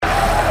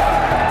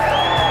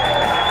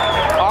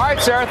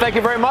Sarah. Thank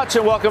you very much,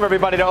 and welcome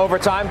everybody to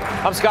Overtime.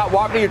 I'm Scott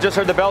Walker. You just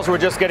heard the bells. We're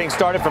just getting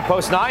started from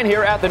Post 9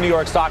 here at the New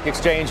York Stock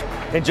Exchange.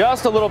 In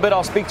just a little bit,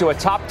 I'll speak to a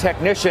top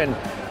technician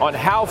on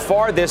how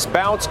far this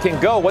bounce can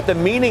go, what the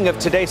meaning of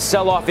today's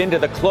sell-off into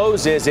the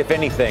close is, if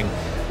anything.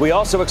 We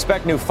also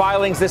expect new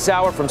filings this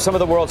hour from some of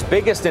the world's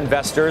biggest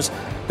investors.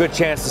 Good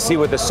chance to see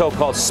what the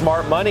so-called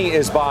smart money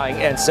is buying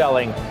and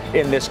selling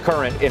in this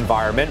current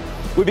environment.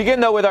 We begin,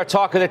 though, with our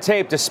talk of the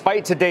tape.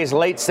 Despite today's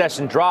late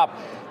session drop,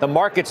 the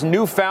market's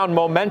newfound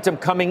momentum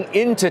coming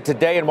into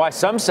today and why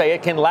some say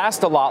it can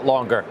last a lot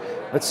longer.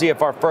 Let's see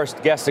if our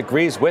first guest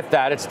agrees with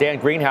that. It's Dan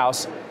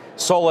Greenhaus,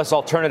 Solus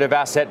Alternative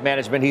Asset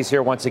Management. He's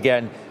here once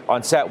again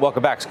on set.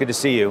 Welcome back. It's good to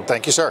see you.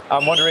 Thank you, sir.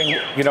 I'm wondering,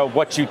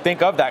 what you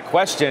think of that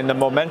question, the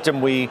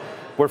momentum we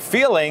were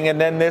feeling, and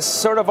then this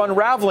sort of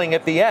unraveling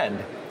at the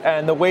end.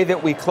 And the way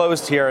that we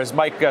closed here, as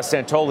Mike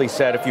Santoli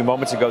said a few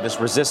moments ago, this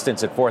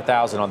resistance at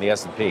 4,000 on the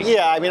S&P.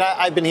 Yeah, I mean,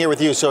 I've been here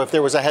with you, so if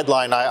there was a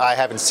headline, I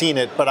haven't seen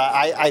it. But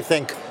I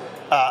think,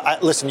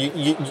 listen,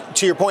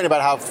 to your point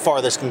about how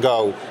far this can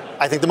go,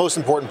 I think the most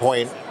important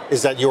point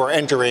is that you are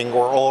entering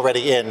or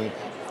already in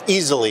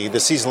easily the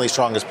seasonally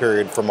strongest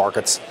period for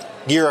markets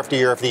year after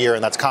year after year,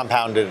 and that's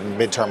compounded in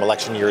midterm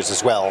election years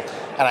as well.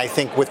 And I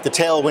think with the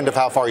tailwind of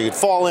how far you'd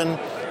fallen,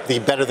 the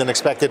better than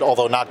expected,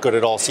 although not good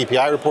at all,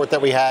 CPI report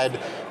that we had,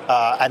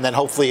 and then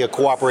hopefully a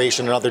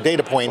cooperation and other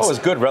data points. Well, it was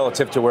good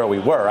relative to where we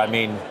were. I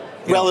mean,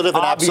 relative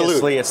and absolute.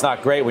 Obviously, it's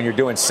not great when you're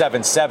doing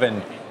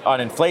 7.7 on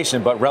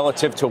inflation, but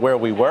relative to where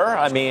we were,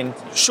 I mean,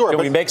 sure, can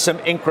we make some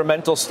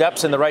incremental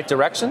steps in the right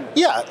direction?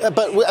 Yeah,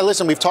 but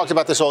listen, we've talked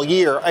about this all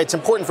year. It's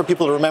important for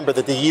people to remember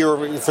that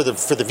for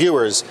the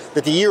viewers,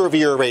 that the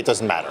year-over-year rate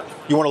doesn't matter.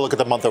 You want to look at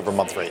the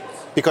month-over-month rate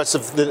because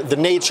of the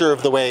nature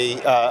of the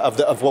way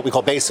of what we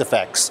call base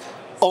effects.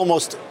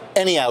 Almost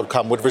any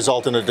outcome would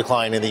result in a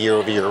decline in the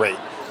year-over-year rate.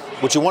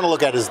 What you want to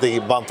look at is the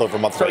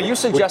month-over-month rate. So are you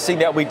suggesting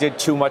that we did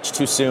too much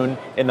too soon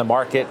in the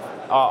market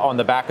on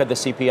the back of the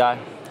CPI?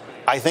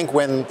 I think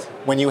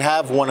when you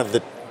have one of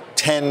the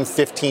 10,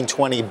 15,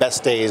 20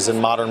 best days in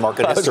modern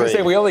market history. I was going to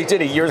say, we only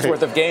did a year's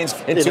worth of gains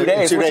in 2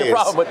 days. What's your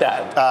problem with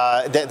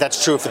that?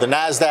 That's true for the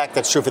NASDAQ.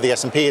 That's true for the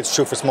S&P. It's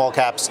true for small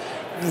caps.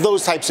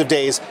 Those types of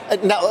days.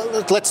 Now,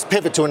 let's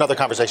pivot to another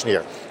conversation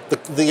here.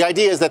 The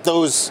idea is that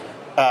those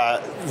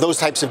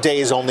types of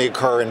days only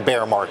occur in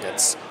bear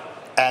markets.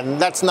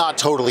 And that's not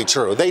totally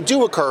true. They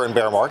do occur in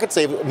bear markets.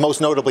 Most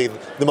notably,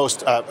 the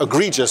most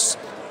egregious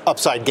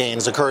upside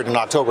gains occurred in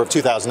October of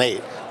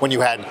 2008 when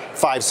you had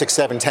 5, 6,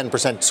 7,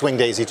 10% swing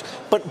days each.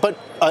 But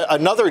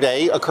another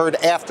day occurred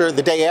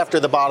the day after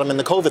the bottom in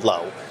the COVID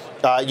low.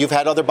 You've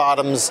had other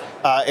bottoms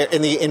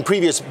in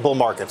previous bull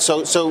markets.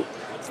 So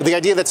the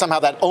idea that somehow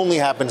that only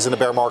happens in the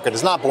bear market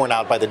is not borne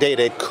out by the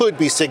data. It could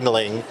be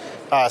signaling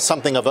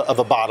something of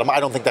a bottom. I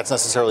don't think that's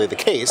necessarily the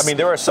case. I mean,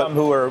 there are some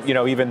who are,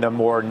 even the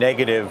more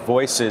negative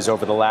voices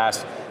over the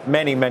last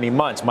many, many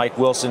months. Mike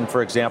Wilson,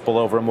 for example,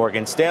 over at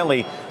Morgan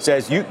Stanley,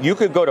 says you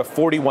could go to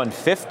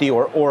 4150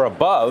 or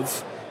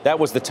above. That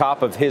was the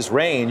top of his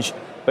range.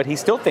 But he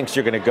still thinks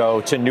you're going to go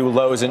to new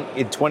lows in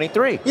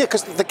 23. Yeah,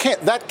 because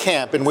that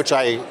camp in which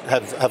I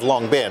have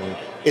long been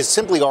is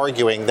simply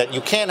arguing that you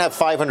can't have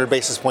 500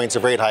 basis points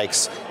of rate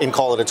hikes in,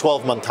 call it, a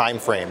 12-month time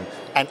frame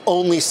and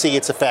only see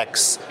its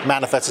effects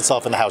manifest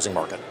itself in the housing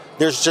market.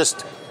 There's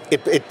just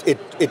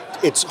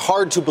it's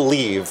hard to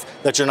believe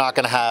that you're not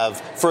going to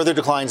have further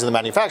declines in the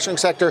manufacturing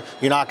sector.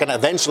 You're not going to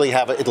eventually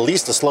have at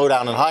least a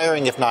slowdown in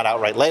hiring, if not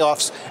outright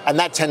layoffs. And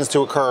that tends to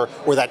occur,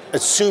 or that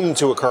assumed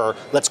to occur,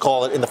 let's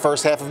call it in the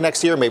first half of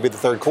next year, maybe the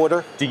third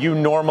quarter. Do you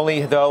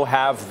normally, though,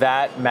 have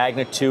that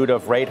magnitude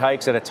of rate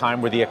hikes at a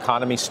time where the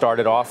economy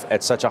started off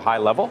at such a high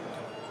level?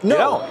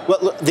 No.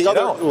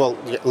 Well,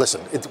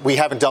 listen, we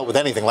haven't dealt with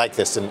anything like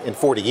this in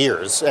 40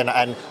 years.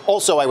 And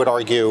also, I would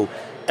argue,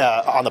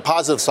 on the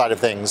positive side of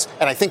things,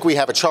 and I think we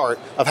have a chart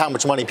of how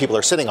much money people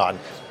are sitting on.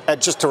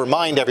 Just to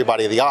remind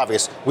everybody of the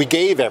obvious, we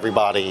gave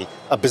everybody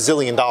 $1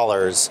 billion.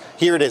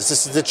 Here it is.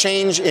 This is the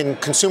change in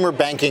consumer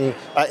banking,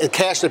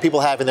 cash that people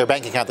have in their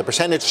bank account, the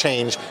percentage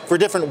change for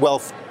different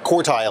wealth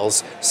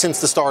quartiles since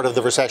the start of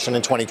the recession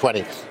in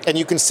 2020. And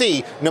you can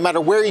see, no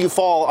matter where you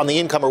fall on the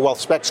income or wealth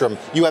spectrum,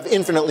 you have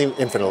infinitely,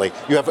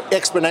 you have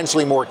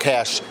exponentially more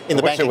cash in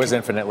the bank account. I wish it was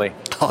infinitely.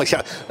 Oh,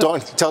 yeah.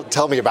 Don't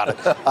tell me about it.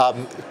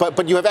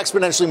 But you have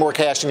exponentially more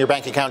cash in your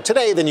bank account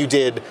today than you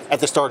did at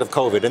the start of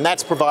COVID. And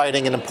that's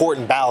providing an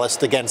important ballast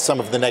against some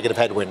of the negative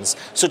headwinds.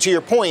 So to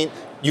your point,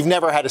 you've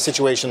never had a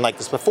situation like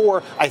this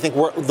before. I think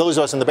those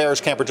of us in the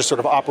bearish camp are just sort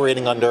of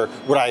operating under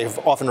what I've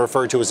often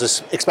referred to as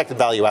this expected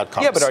value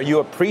outcomes. Yeah, but are you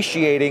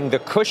appreciating the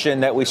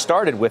cushion that we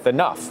started with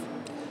enough?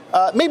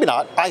 Maybe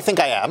not. I think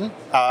I am.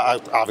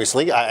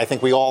 Obviously, I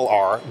think we all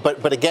are.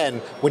 But again,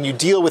 when you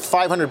deal with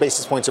 500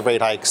 basis points of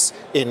rate hikes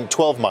in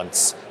 12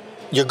 months,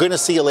 you're going to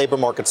see a labor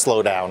market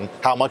slow down.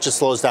 How much it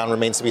slows down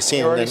remains to be seen.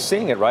 You're already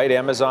seeing it, right?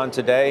 Amazon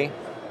today.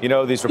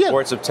 These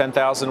reports of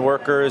 10,000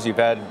 workers. You've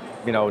had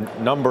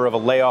number of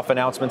layoff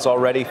announcements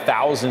already,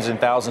 thousands and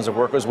thousands of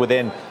workers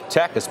within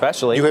tech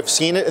especially. You have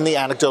seen it in the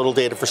anecdotal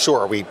data for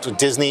sure.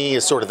 Disney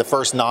is sort of the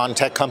first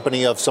non-tech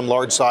company of some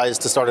large size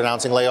to start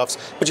announcing layoffs,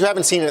 but you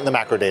haven't seen it in the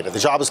macro data. The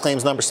jobless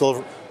claims number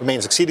still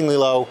remains exceedingly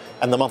low,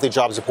 and the monthly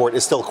jobs report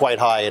is still quite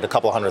high at a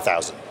couple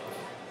 100,000.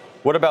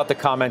 What about the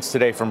comments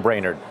today from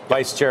Brainerd,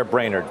 Vice Chair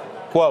Brainerd?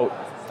 Quote,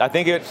 I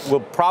think it will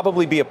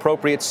probably be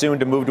appropriate soon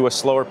to move to a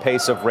slower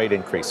pace of rate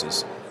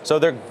increases. So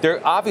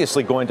they're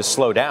obviously going to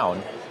slow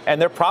down,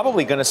 and they're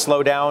probably going to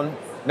slow down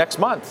next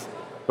month,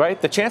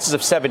 right? The chances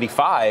of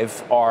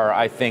 75 are,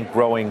 I think,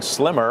 growing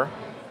slimmer.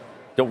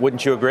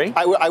 Wouldn't you agree?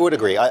 I would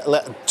agree.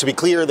 To be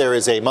clear, there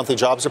is a monthly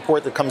jobs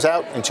report that comes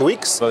out in 2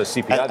 weeks. Well, the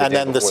CPI, and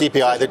then the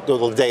CPI,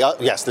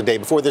 the day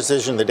before the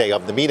decision, the day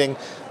of the meeting.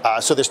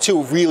 So there's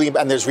two really,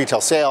 and there's retail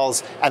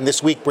sales. And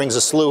this week brings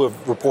a slew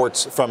of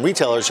reports from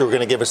retailers who are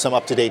going to give us some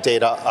up-to-date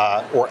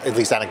data, or at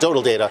least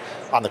anecdotal data,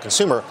 on the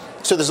consumer.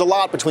 So there's a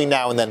lot between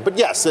now and then. But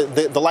yes,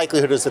 the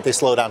likelihood is that they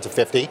slow down to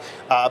 50.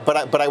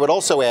 But I would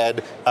also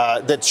add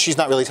that she's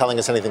not really telling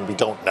us anything we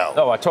don't know.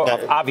 No,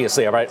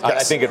 obviously, right?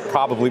 Yes. I think it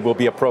probably will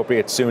be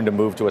appropriate soon to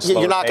move to a slower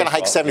You're not going to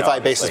pace, hike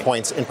 75 basis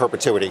points in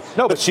perpetuity.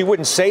 No, but she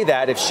wouldn't say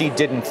that if she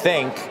didn't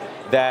think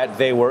that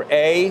they were,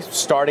 A,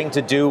 starting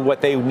to do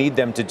what they need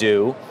them to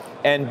do,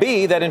 and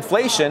B, that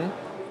inflation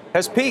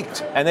has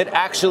peaked and it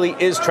actually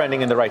is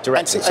trending in the right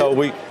direction. So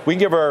we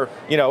give her,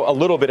 a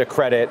little bit of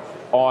credit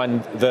on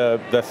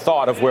the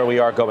thought of where we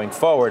are going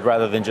forward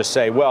rather than just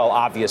say, well,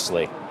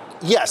 obviously.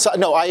 Yes,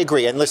 no, I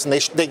agree. And listen,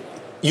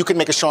 you can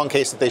make a strong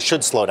case that they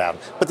should slow down.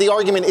 But the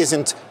argument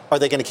isn't, are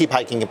they going to keep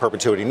hiking in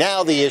perpetuity?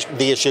 Now the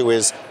issue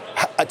is,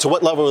 to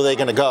what level are they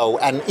going to go?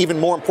 And even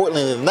more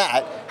importantly than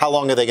that, how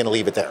long are they going to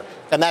leave it there?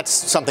 And that's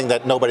something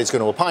that nobody's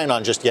going to opine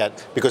on just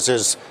yet, because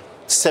there's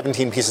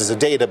 17 pieces of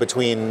data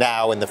between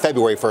now and the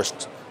February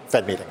 1st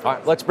Fed meeting. All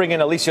right, let's bring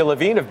in Alicia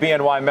Levine of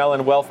BNY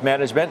Mellon Wealth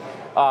Management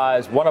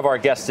as one of our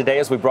guests today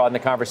as we broaden the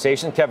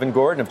conversation. Kevin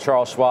Gordon of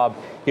Charles Schwab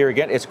here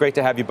again. It's great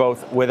to have you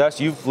both with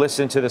us. You've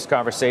listened to this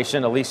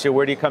conversation. Alicia,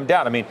 where do you come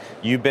down? I mean,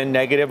 you've been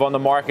negative on the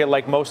market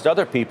like most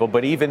other people,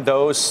 but even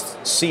those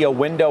see a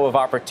window of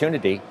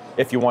opportunity,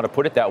 if you want to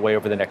put it that way,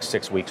 over the next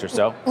 6 weeks or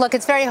so. Look,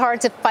 it's very hard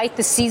to fight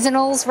the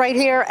seasonals right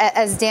here,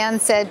 as Dan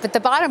said, but the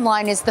bottom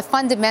line is the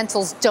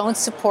fundamentals don't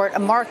support a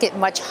market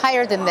much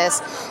higher than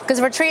this, because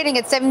we're trading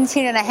at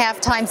 17.5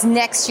 times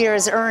next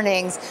year's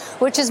earnings,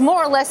 which is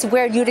more or less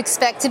where you'd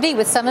expect to be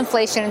with some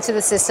inflation into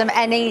the system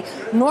and a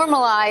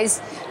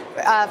normalized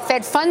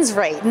Fed funds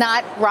rate,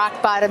 not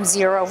rock bottom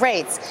zero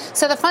rates.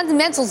 So the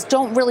fundamentals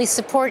don't really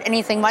support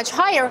anything much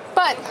higher.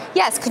 But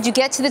yes, could you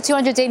get to the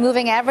 200-day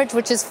moving average,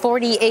 which is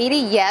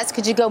 40.80? Yes.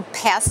 Could you go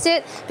past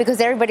it because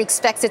everybody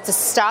expects it to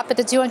stop at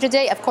the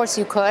 200-day? Of course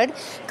you could,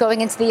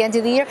 going into the end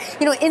of the year.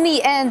 In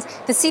the end,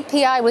 the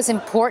CPI was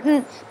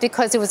important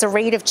because it was a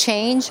rate of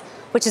change,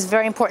 which is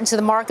very important to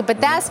the market. But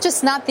that's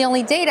just not the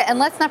only data. And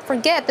let's not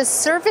forget, the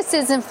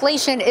services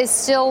inflation is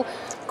still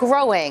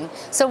growing.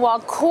 So while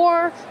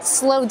core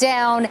slowed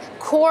down,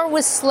 core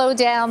was slowed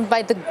down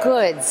by the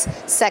goods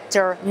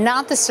sector,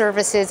 not the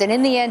services. And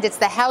in the end, it's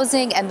the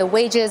housing and the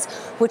wages,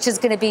 which is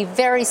going to be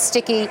very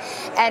sticky.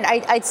 And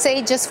I'd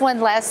say just one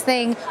last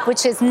thing,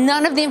 which is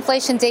none of the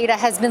inflation data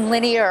has been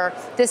linear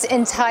this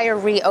entire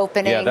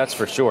reopening. Yeah, that's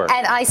for sure.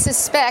 And I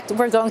suspect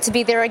we're going to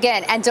be there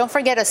again. And don't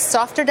forget, a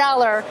softer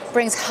dollar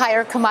brings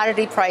higher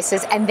commodity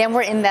prices, and then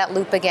we're in that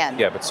loop again.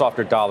 Yeah, but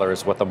softer dollar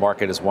is what the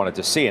market has wanted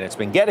to see, and it's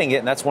been getting it,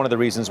 and that's one of the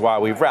reasons why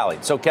we've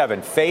rallied. So,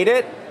 Kevin, fade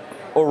it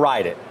or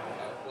ride it?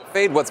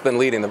 Fade what's been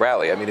leading the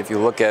rally. I mean, if you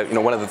look at,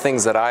 one of the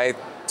things that I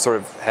sort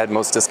of had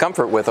most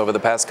discomfort with over the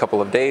past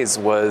couple of days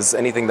was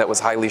anything that was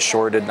highly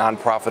shorted,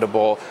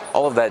 non-profitable,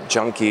 all of that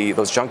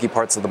those junky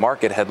parts of the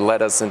market had led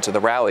us into the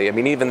rally. I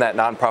mean, even that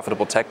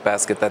non-profitable tech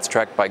basket that's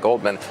tracked by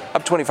Goldman,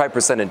 up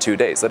 25% in 2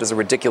 days. That is a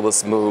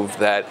ridiculous move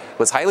that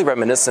was highly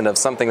reminiscent of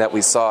something that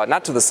we saw,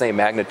 not to the same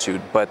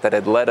magnitude, but that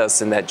had led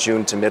us in that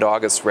June to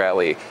mid-August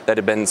rally that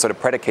had been sort of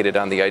predicated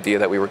on the idea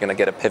that we were going to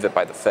get a pivot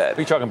by the Fed.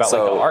 Are you talking about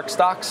like the ARC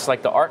stocks,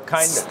 like the ARC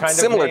kind of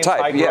similar names,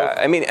 type, yeah.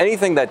 I mean,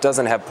 anything that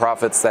doesn't have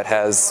profits, that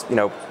has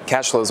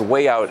cash flows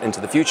way out into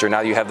the future.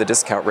 Now you have the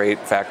discount rate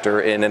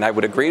factor in, and I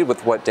would agree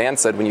with what Dan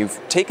said. When you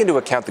take into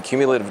account the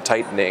cumulative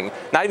tightening,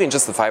 not even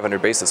just the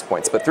 500 basis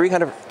points, but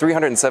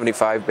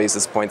 375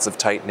 basis points of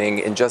tightening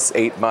in just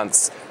 8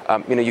 months,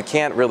 you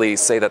can't really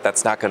say that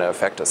that's not going to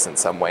affect us in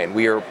some way. And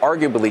we are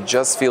arguably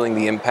just feeling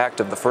the impact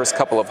of the first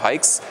couple of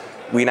hikes.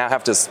 We now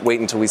have to wait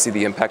until we see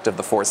the impact of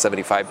the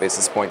 475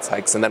 basis points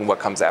hikes and then what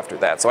comes after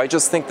that. So I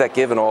just think that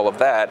given all of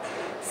that,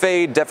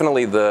 fade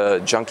definitely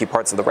the junky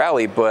parts of the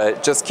rally,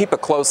 but just keep a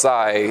close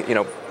eye,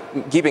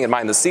 keeping in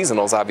mind the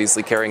seasonals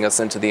obviously carrying us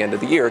into the end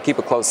of the year. Keep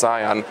a close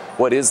eye on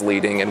what is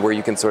leading and where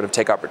you can sort of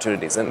take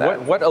opportunities in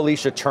that. What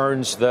Alicia,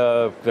 turns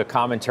the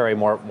commentary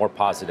more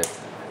positive?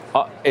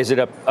 Is it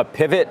a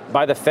pivot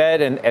by the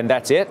Fed and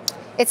that's it?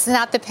 It's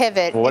not the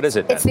pivot. Well, what is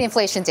it then? It's the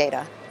inflation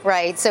data.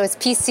 right? So it's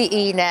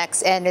PCE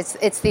next, and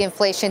it's the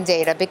inflation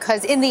data,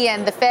 because in the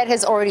end, the Fed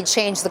has already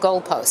changed the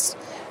goalpost,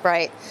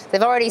 right?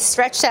 They've already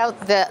stretched out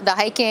the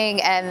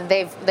hiking, and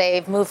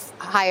they've moved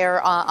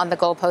higher on the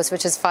goalpost,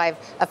 which is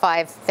a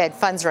 5 Fed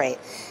funds rate.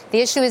 The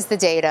issue is the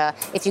data.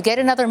 If you get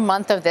another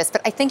month of this,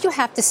 but I think you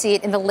have to see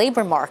it in the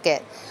labor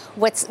market.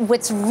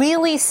 What's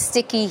really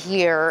sticky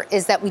here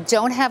is that we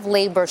don't have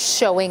labor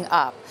showing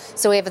up.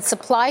 So we have a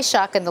supply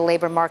shock in the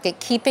labor market,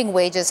 keeping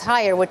wages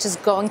higher, which is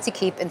going to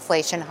keep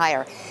inflation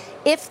higher.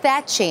 If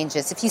that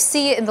changes, if you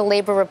see it in the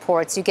labor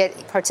reports, you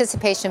get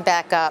participation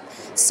back up,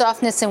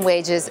 softness in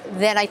wages,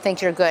 then I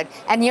think you're good.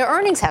 And your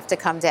earnings have to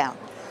come down.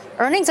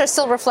 Earnings are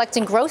still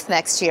reflecting growth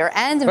next year,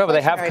 and well, but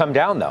they have come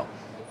down, though.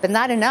 But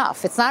not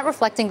enough. It's not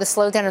reflecting the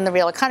slowdown in the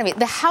real economy.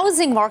 The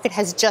housing market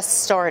has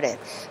just started.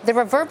 The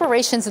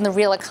reverberations in the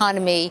real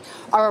economy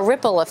are a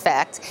ripple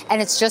effect,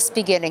 and it's just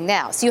beginning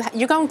now. So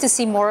you're going to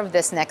see more of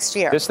this next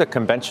year. This is the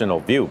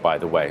conventional view, by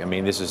the way. I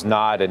mean, this is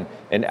not an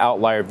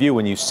outlier view.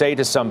 When you say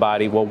to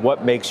somebody, well,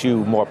 what makes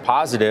you more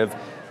positive?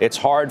 It's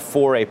hard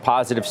for a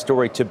positive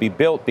story to be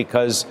built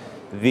because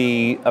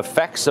the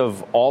effects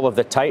of all of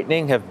the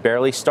tightening have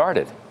barely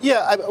started. Yeah,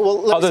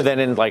 other than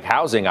in like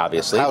housing,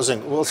 obviously.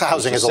 Housing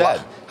is a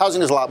lot.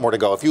 Housing is a lot more to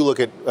go. If you look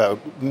at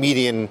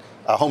median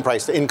home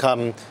price to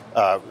income,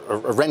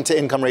 rent to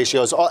income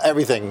ratios,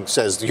 everything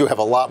says you have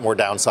a lot more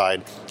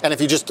downside. And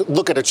if you just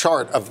look at a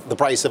chart of the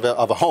price of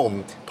a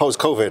home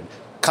post-COVID,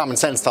 common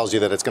sense tells you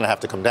that it's going to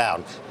have to come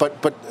down.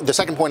 But the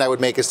second point I would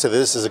make is to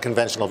this is a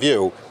conventional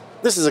view.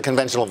 This is a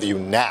conventional view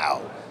now.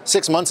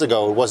 6 months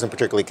ago, it wasn't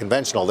particularly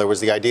conventional. There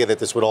was the idea that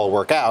this would all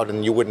work out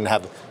and you wouldn't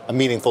have a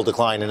meaningful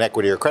decline in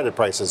equity or credit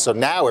prices. So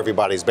now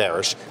everybody's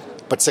bearish.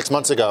 But 6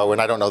 months ago,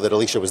 and I don't know that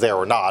Alicia was there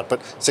or not,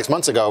 but 6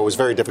 months ago, it was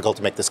very difficult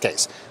to make this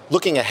case.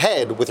 Looking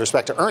ahead with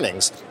respect to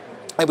earnings,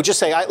 I would just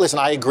say, listen,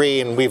 I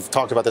agree, and we've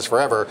talked about this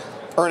forever.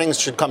 Earnings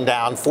should come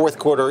down. Fourth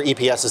quarter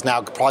EPS is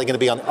now probably going to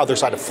be on the other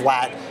side of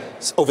flat.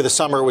 Over the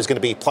summer, it was going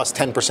to be plus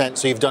 10%.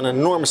 So you've done an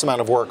enormous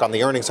amount of work on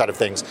the earnings side of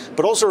things.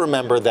 But also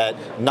remember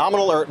that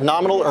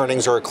nominal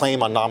earnings are a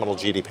claim on nominal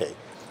GDP.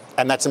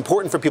 And that's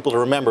important for people to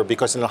remember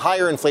because in a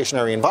higher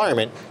inflationary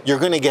environment, you're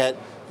going to get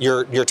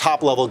your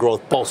top level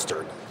growth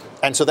bolstered.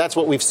 And so that's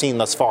what we've seen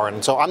thus far.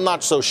 And so I'm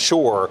not so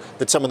sure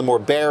that some of the more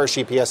bearish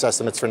EPS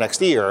estimates for next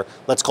year,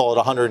 let's call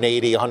it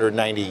 $180,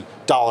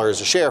 $190 a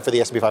share for the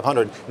S&P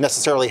 500,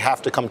 necessarily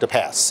have to come to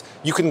pass.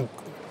 You can,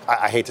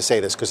 I hate to say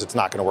this because it's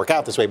not going to work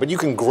out this way, but you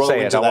can grow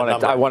into that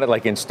number. I want it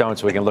like in stone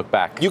so we can look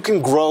back. You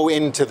can grow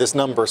into this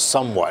number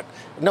somewhat.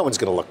 No one's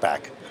going to look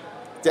back.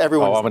 I'm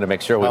going to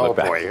make sure we look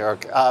back.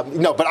 Okay.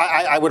 No, but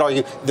I would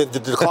argue the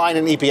decline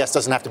in EPS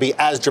doesn't have to be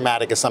as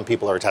dramatic as some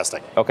people are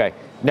attesting. Okay.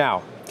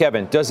 Now,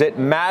 Kevin, does it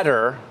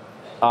matter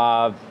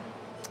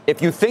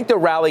if you think the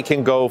rally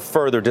can go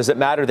further, does it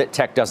matter that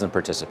tech doesn't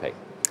participate?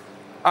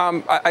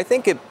 I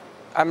think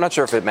I'm not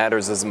sure if it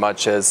matters as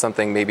much as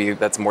something maybe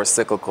that's more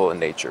cyclical in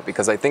nature,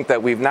 because I think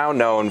that we've now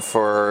known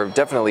for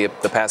definitely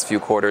the past few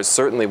quarters,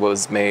 certainly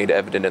was made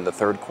evident in the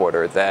third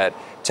quarter, that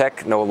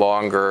tech no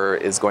longer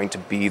is going to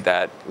be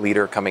that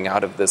leader coming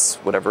out of this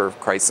whatever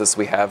crisis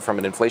we have from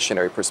an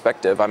inflationary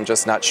perspective. I'm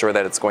just not sure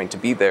that it's going to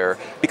be there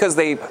because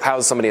they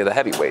house so many of the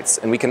heavyweights,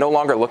 and we can no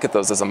longer look at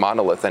those as a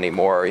monolith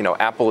anymore. You know,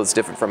 Apple is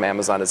different from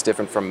Amazon, is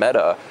different from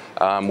Meta,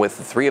 with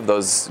the three of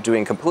those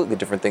doing completely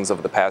different things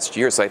over the past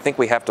year. So I think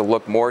we have to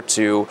look more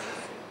to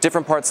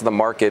different parts of the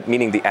market,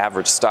 meaning the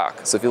average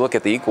stock. So if you look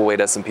at the equal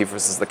weight S&P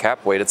versus the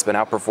cap weight, it's been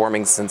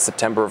outperforming since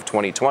September of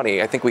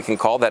 2020. I think we can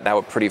call that now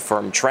a pretty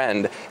firm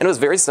trend. And it was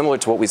very similar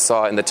to what we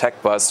saw in the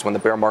tech bust when the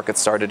bear market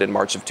started in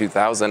March of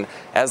 2000.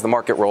 As the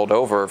market rolled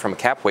over from a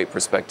cap weight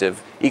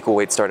perspective, equal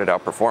weight started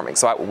outperforming.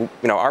 So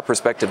our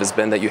perspective has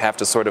been that you have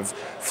to sort of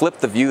flip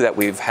the view that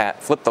we've had,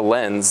 flip the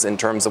lens in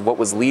terms of what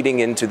was leading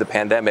into the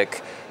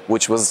pandemic,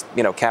 which was,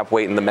 cap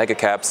weight and the mega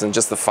caps and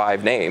just the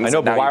five names. I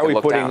know, but why are we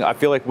putting, I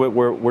feel like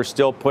we're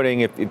still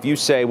putting, if you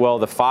say, well,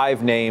 the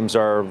five names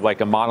are like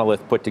a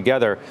monolith put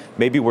together,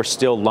 maybe we're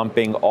still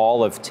lumping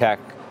all of tech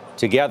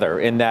together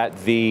in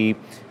that the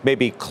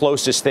maybe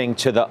closest thing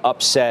to the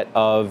upset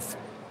of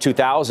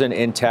 2000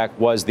 in tech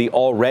was the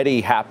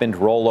already happened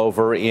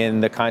rollover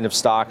in the kind of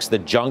stocks, the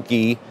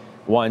junky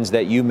ones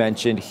that you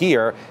mentioned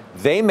here.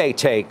 They may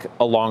take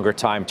a longer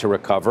time to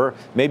recover.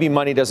 Maybe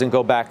money doesn't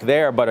go back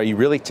there, but are you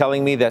really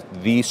telling me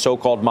that the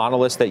so-called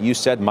monoliths that you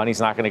said money's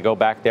not going to go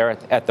back there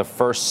at the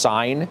first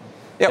sign?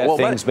 Yeah, well,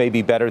 things may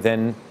be better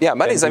than. Yeah,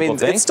 money's.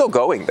 It's still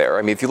going there.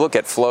 I mean, if you look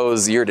at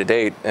flows year to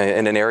date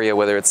in an area,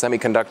 whether it's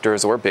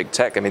semiconductors or big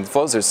tech,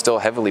 flows are still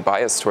heavily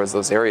biased towards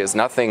those areas.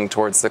 Nothing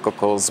towards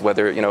cyclicals,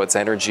 whether it's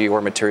energy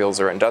or materials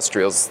or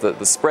industrials.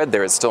 The spread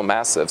there is still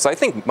massive. So I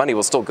think money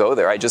will still go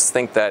there. I just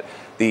think that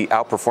the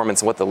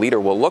outperformance and what the leader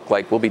will look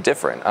like will be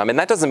different. And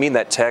that doesn't mean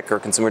that tech or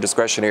consumer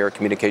discretionary or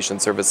communication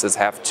services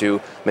have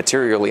to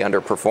materially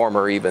underperform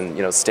or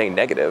even, stay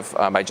negative.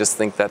 I just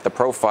think that the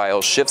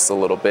profile shifts a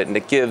little bit, and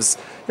it gives,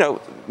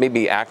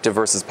 maybe active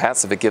versus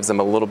passive, it gives them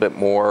a little bit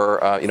more,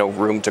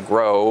 room to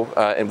grow,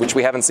 and which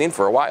we haven't seen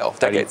for a while,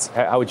 decades.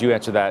 How would you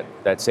answer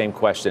that same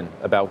question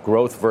about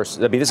growth versus,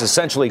 this is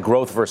essentially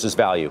growth versus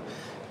value.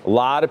 A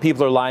lot of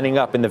people are lining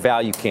up in the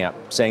value camp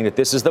saying that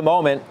this is the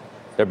moment.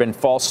 There have been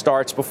false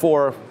starts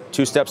before,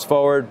 2 steps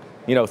forward,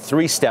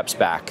 3 steps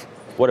back.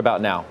 What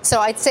about now? So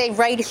I'd say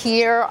right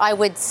here, I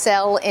would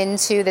sell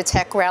into the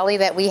tech rally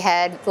that we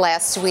had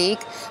last week,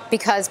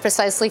 because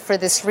precisely for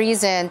this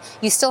reason,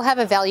 you still have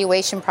a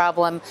valuation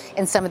problem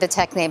in some of the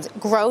tech names.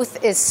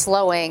 Growth is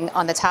slowing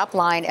on the top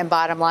line and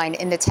bottom line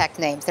in the tech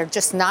names. They're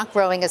just not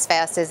growing as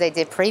fast as they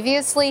did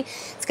previously.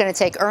 It's going to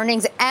take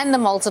earnings and the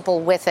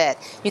multiple with it.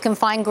 You can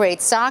find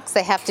great stocks.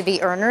 They have to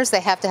be earners.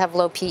 They have to have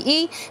low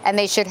PE, and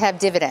they should have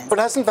dividends. But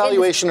hasn't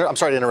valuation, I'm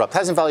sorry to interrupt,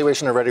 hasn't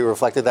valuation already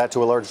reflected that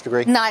to a large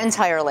degree? Not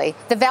entirely.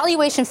 The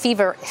valuation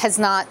fever is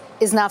not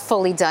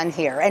fully done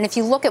here. And if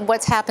you look at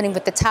what's happening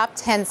with the top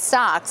 10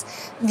 stocks,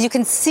 you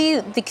can see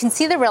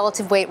the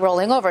relative weight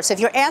rolling over. So if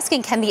you're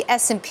asking, can the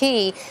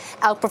S&P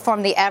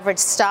outperform the average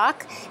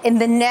stock in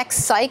the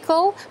next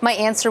cycle, my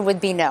answer would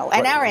be no.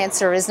 And our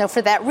answer is no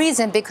for that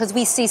reason, because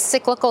we see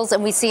cyclicals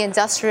and we see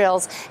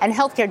industrials and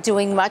healthcare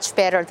doing much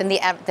better than the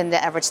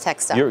average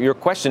tech stock. Your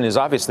question is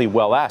obviously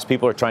well asked.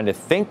 People are trying to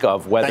think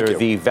of whether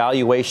the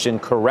valuation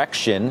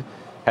correction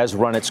has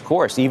run its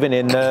course, even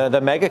in the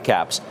mega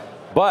caps.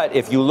 But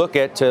if you look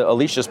at, to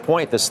Alicia's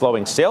point, the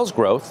slowing sales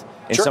growth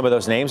in some of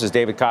those names, as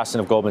David Kostin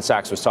of Goldman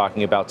Sachs was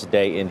talking about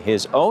today in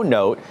his own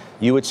note,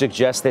 you would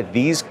suggest that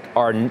these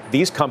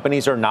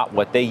companies are not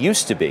what they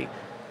used to be.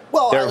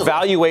 Well, their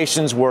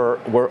valuations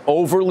were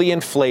overly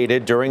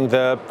inflated during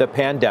the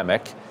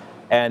pandemic,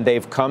 and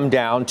they've come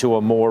down to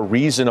a more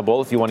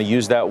reasonable, if you want to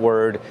use that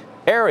word,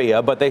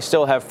 area, but they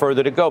still have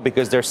further to go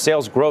because their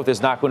sales growth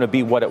is not going to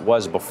be what it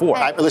was before.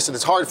 Listen,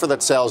 it's hard for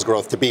that sales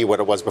growth to be what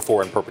it was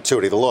before in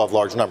perpetuity. The law of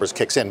large numbers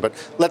kicks in. But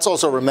let's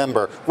also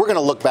remember, we're going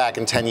to look back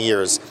in 10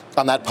 years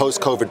on that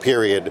post-COVID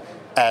period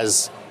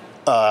as,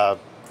 I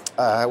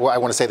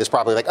want to say this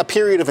properly, like a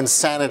period of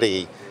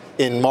insanity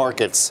in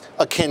markets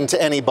akin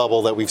to any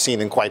bubble that we've seen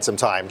in quite some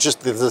time.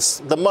 Just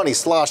the money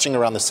sloshing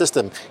around the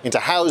system into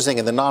housing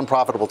and the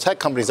non-profitable tech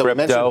companies that we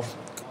mentioned.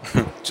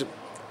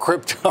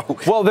 Crypto.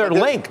 Well, they're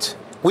linked.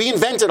 We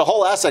invented a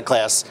whole asset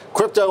class,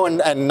 crypto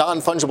and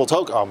non-fungible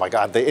token. Oh, my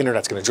God, the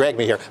internet's going to drag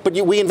me here. But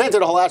we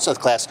invented a whole asset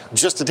class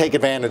just to take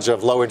advantage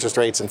of low interest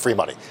rates and free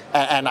money.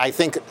 And I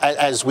think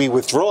as we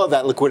withdraw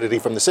that liquidity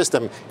from the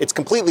system, it's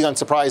completely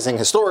unsurprising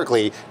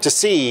historically to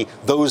see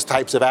those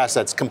types of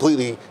assets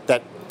completely,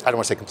 that I don't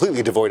want to say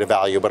completely devoid of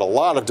value, but a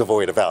lot of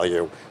devoid of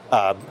value,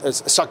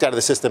 sucked out of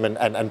the system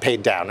and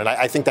paid down. And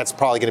I think that's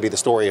probably going to be the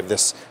story of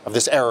this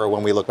era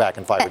when we look back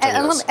in 5 or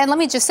 10 years. And let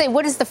me just say,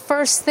 what is the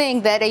first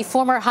thing that a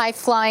former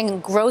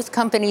high-flying growth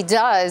company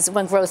does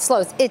when growth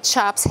slows? It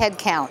chops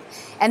headcount.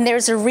 And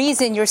there's a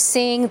reason you're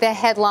seeing the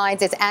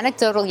headlines. It's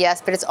anecdotal,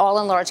 yes, but it's all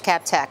in large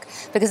cap tech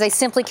because they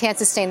simply can't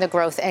sustain the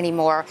growth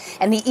anymore.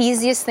 And the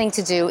easiest thing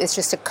to do is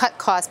just to cut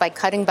costs by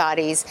cutting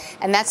bodies.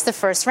 And that's the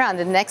first round.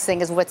 The next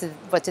thing is what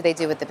do they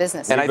do with the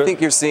business? And I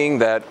think you're seeing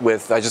that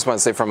with, I just want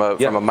to say from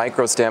a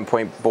micro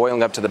standpoint,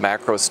 boiling up to the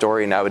macro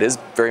story now, it is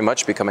very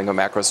much becoming a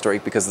macro story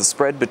because the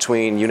spread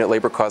between unit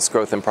labor cost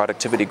growth and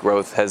productivity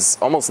growth has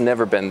almost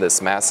never been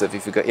this massive.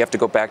 You have to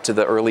go back to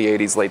the early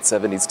 80s, late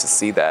 70s to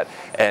see that.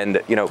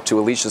 And,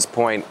 to Alicia's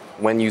point,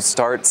 when you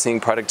start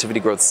seeing productivity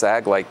growth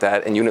sag like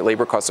that and unit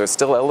labor costs are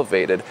still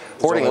elevated,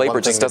 hoarding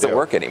labor just doesn't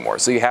work anymore.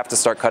 So you have to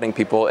start cutting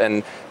people.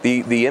 And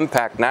the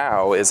impact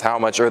now is how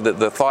much, or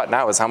the thought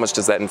now is how much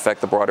does that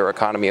infect the broader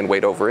economy and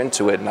weight over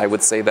into it. And I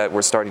would say that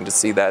we're starting to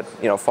see that,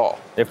 fall.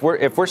 If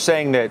we're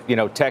saying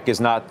that, tech is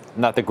not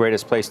the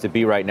greatest place to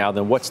be right now,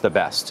 then what's the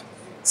best?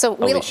 So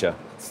Alicia.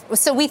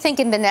 So we think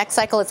in the next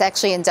cycle it's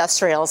actually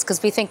industrials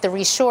because we think the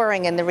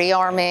reshoring and the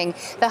rearming,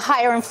 the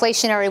higher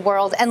inflationary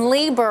world, and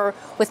labor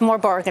with more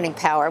bargaining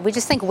power. We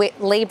just think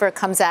labor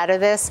comes out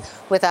of this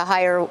with a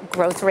higher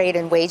growth rate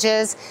and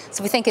wages.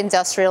 So we think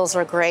industrials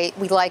are great.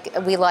 We like.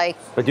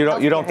 But you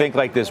don't think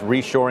like this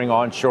reshoring,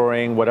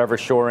 onshoring, whatever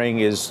shoring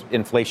is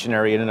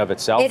inflationary in and of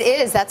itself? It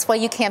is. That's why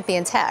you can't be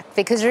in tech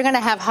because you're going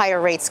to have higher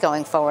rates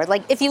going forward.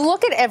 Like if you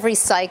look at every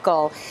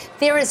cycle,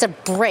 there is a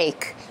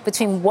break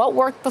between what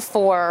worked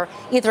before,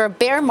 either a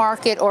bear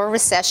market or a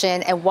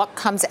recession, and what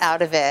comes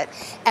out of it.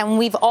 And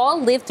we've all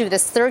lived through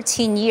this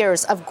 13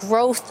 years of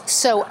growth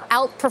so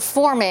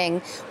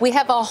outperforming. We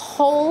have a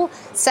whole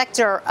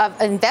sector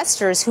of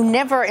investors who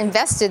never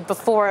invested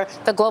before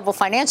the global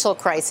financial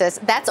crisis.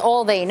 That's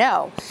all they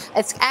know.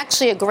 It's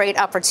actually a great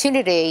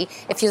opportunity.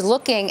 If you're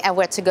looking at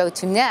what to go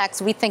to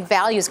next, we think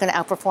value is going to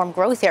outperform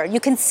growth here. You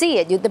can see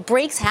it. The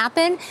breaks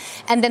happen,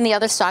 and then the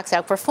other stocks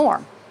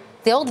outperform.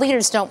 The old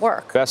leaders don't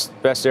work.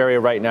 Best area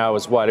right now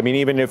is what? I mean,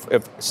 even if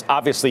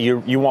obviously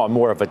you want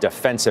more of a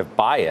defensive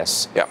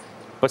bias. Yeah.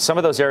 but some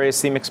of those areas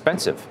seem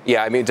expensive.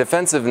 Yeah, I mean,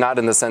 defensive not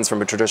in the sense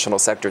from a traditional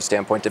sector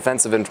standpoint,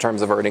 defensive in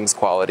terms of earnings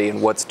quality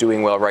and what's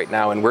doing well right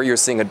now and where you're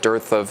seeing a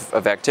dearth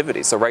of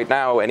activity. So right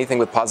now, anything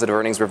with positive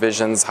earnings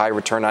revisions, high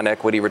return on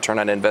equity, return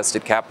on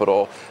invested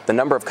capital, the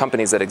number of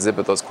companies that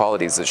exhibit those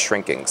qualities is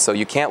shrinking. So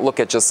you can't look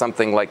at just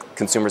something like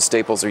consumer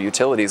staples or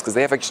utilities because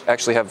they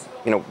actually have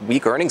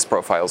weak earnings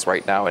profiles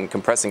right now and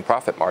compressing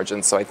profit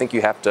margins. So I think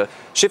you have to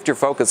shift your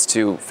focus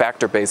to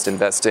factor-based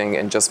investing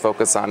and just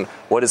focus on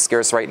what is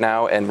scarce right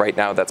now, and right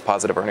now that's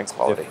positive earnings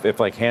quality. If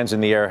like hands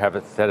in the air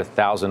have said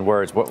 1,000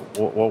 words, what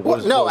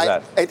was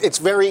that?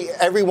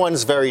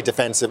 Everyone's very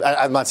defensive.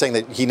 I'm not saying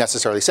that he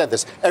necessarily said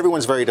this.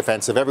 Everyone's very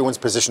defensive. Everyone's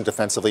positioned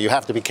defensively. You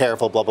have to be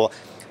careful, blah, blah.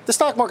 The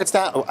stock market's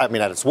down. I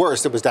mean, at its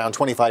worst, it was down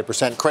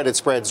 25%. Credit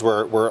spreads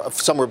were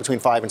somewhere between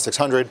 500 and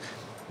 600.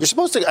 You're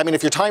supposed to, I mean,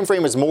 if your time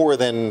frame is more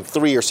than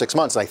 3 or 6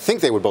 months, I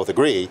think they would both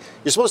agree,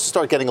 you're supposed to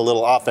start getting a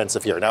little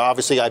offensive here. Now,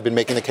 obviously, I've been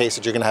making the case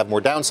that you're going to have more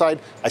downside.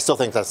 I still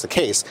think that's the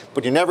case,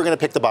 but you're never going to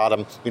pick the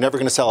bottom. You're never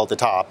going to sell at the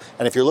top.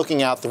 And if you're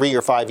looking out 3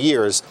 or 5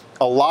 years,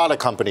 a lot of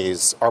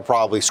companies are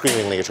probably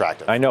screamingly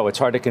attractive. I know. It's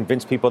hard to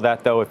convince people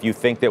that, though, if you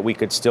think that we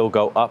could still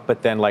go up.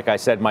 But then, like I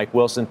said, Mike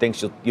Wilson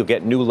thinks you'll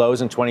get new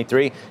lows in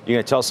 23. You're going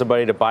to tell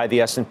somebody to buy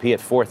the S&P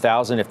at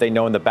 4,000 if they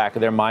know in the back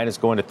of their mind it's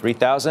going to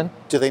 3,000?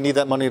 Do they need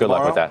that money tomorrow?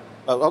 Good luck with that.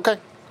 Oh, okay.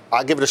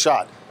 I'll give it a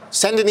shot.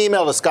 Send an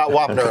email to Scott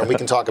Wapner and we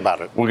can talk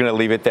about it. We're going to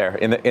leave it there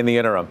in the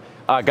interim.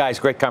 Guys,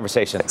 great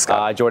conversation.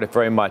 I enjoyed it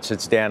very much.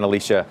 It's Dan,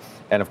 Alicia,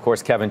 and of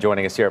course Kevin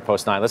joining us here at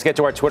Post 9. Let's get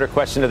to our Twitter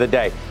question of the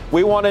day.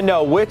 We want to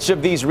know which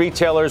of these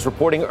retailers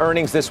reporting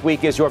earnings this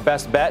week is your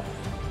best bet.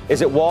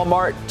 Is it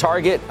Walmart,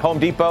 Target, Home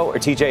Depot, or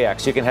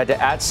TJX? You can head to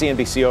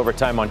 @CNBC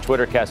Overtime on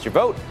Twitter. Cast your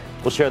vote.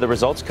 We'll share the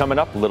results coming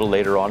up a little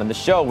later on in the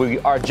show. We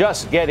are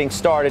just getting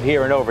started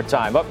here in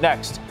Overtime. Up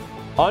next,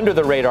 under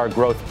the radar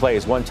growth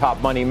plays. One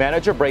top money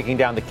manager breaking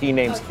down the key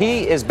names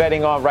he is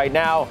betting on right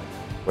now.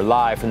 We're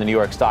live from the New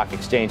York Stock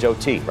Exchange.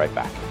 OT, right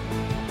back.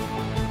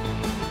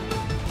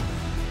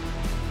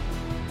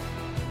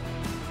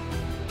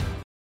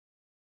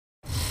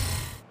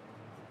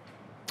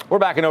 We're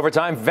back in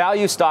Overtime.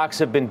 Value stocks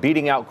have been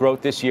beating out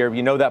growth this year.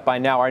 You know that by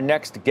now. Our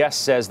next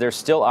guest says there's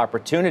still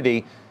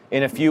opportunity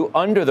in a few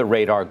under the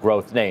radar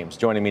growth names.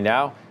 Joining me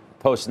now,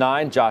 Post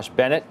 9, Josh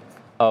Bennett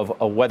of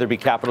Weatherbie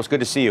Capital. It's good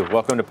to see you.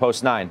 Welcome to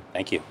Post 9.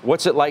 Thank you.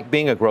 What's it like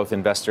being a growth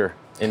investor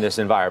in this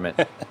environment?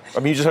 I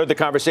mean, you just heard the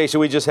conversation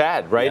we just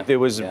had, right? Yeah, It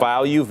was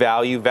value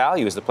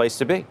is the place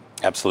to be.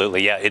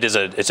 Absolutely. Yeah, it's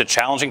a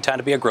challenging time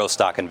to be a growth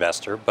stock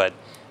investor, but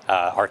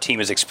our team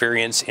is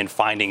experienced in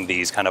finding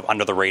these kind of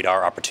under the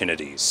radar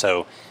opportunities.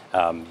 So,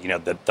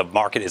 the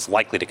market is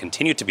likely to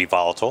continue to be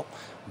volatile,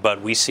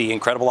 but we see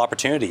incredible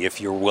opportunity if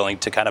you're willing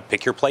to kind of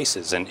pick your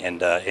places and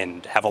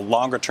have a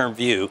longer term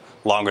view,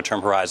 longer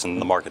term horizon than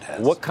the market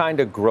has. What kind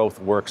of growth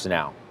works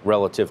now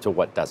relative to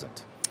what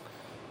doesn't?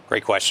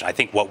 Great question. I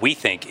think what we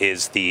think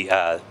is the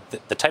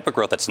type of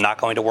growth that's not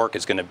going to work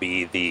is going to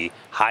be the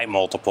high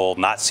multiple,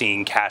 not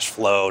seeing cash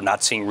flow,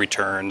 not seeing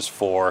returns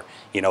for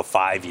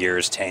 5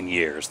 years, 10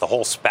 years. The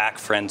whole SPAC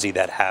frenzy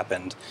that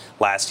happened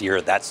last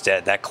year, that's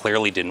dead. That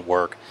clearly didn't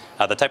work.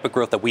 The type of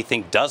growth that we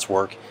think does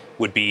work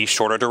would be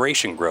shorter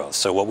duration growth.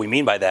 So what we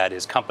mean by that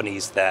is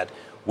companies that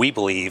we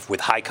believe with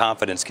high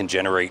confidence can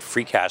generate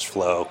free cash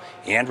flow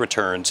and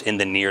returns in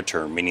the near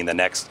term, meaning the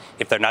next,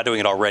 if they're not doing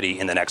it already,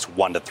 in the next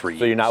 1 to 3 years.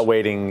 So you're not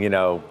waiting,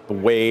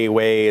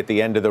 way at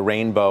the end of the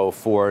rainbow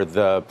for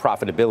the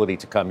profitability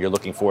to come. You're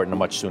looking for it in a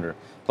much sooner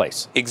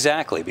place.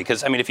 Exactly,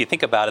 because if you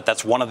think about it,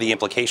 that's one of the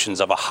implications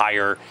of a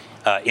higher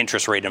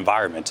interest rate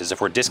environment is if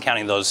we're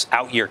discounting those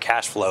out-year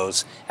cash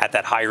flows at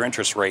that higher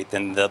interest rate,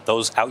 then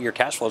those out-year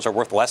cash flows are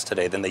worth less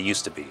today than they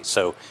used to be.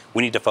 So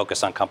we need to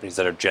focus on companies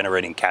that are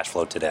generating cash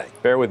flow today.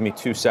 Bear with me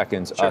 2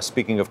 seconds. Sure.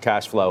 Speaking of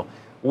cash flow,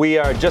 we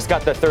just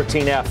got the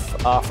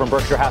 13F from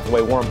Berkshire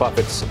Hathaway, Warren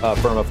Buffett's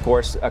firm, of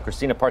course.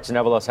 Christina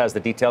Partsenevelos has the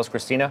details.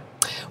 Christina?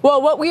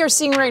 Well, what we are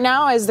seeing right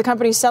now is the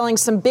company selling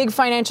some big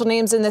financial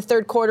names in the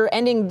third quarter,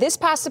 ending this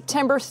past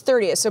September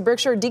 30th. So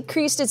Berkshire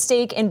decreased its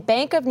stake in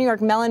Bank of New York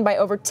Mellon by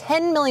over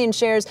 10 million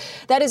shares.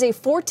 That is a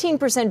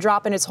 14%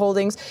 drop in its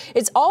holdings.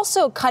 It's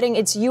also cutting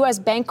its U.S.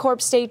 Bancorp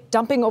stake,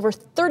 dumping over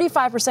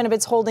 35% of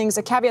its holdings.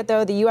 A caveat,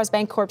 though, the U.S.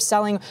 Bancorp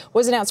selling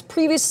was announced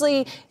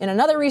previously in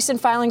another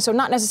recent filing, so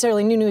not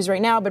necessarily new news right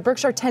now, but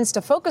Berkshire tends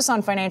to focus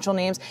on financial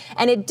names,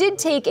 and it did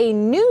take a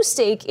new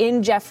stake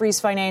in Jefferies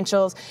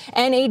Financials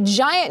and a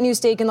giant new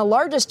stake in the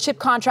largest chip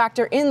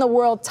contractor in the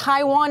world,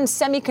 Taiwan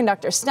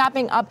Semiconductor,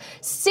 snapping up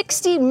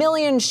 60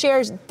 million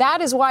shares.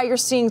 That is why you're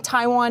seeing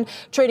Taiwan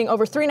trading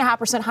over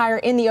 3.5% higher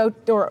in the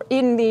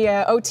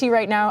OT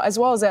right now, as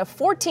well as a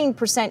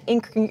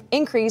 14%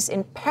 increase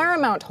in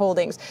Paramount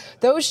Holdings.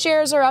 Those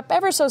shares are up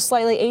ever so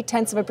slightly,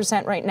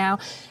 0.8% right now.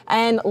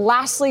 And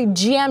lastly,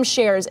 GM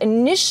shares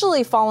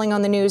initially falling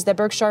on the news that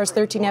Berkshire's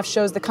 13F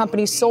shows the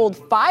company sold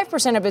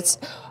 5% of its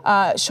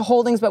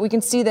holdings, but we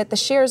can see that the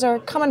shares are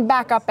coming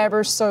back up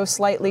ever so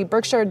slightly.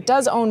 Berkshire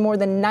does own more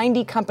than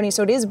 90 companies,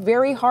 so it is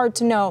very hard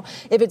to know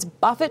if it's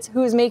Buffett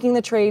who is making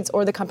the trades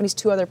or the company's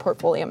two other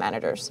portfolio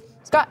managers.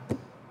 Scott?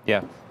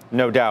 Yeah.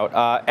 No doubt.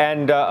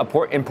 And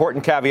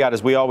important caveat,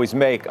 as we always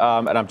make,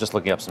 and I'm just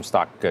looking up some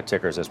stock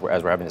tickers as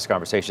we're having this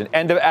conversation,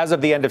 as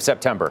of the end of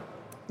September.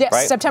 Yes,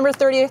 right? September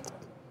 30th.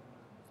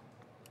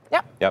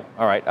 Yep.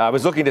 All right. I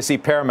was looking to see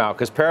Paramount,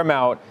 because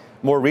Paramount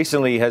more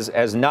recently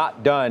has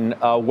not done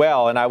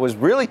well, and I was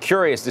really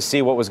curious to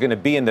see what was going to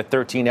be in the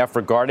 13F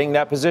regarding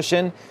that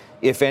position,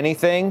 if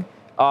anything.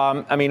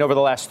 I mean, over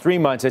the last 3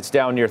 months, it's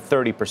down near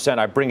 30%.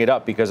 I bring it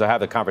up because I have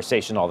the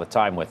conversation all the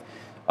time with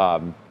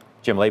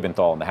Jim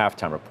Lebenthal in the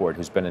Halftime Report,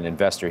 who's been an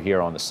investor here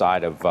on the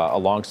side of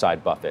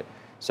alongside Buffett.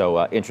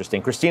 So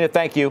interesting. Christina,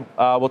 thank you.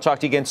 We'll talk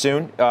to you again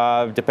soon,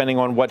 depending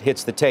on what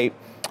hits the tape.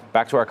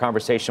 Back to our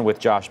conversation with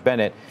Josh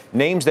Bennett.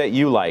 Names that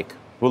you like.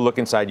 We'll look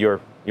inside your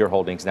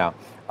holdings now.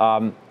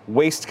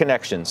 Waste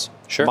Connections,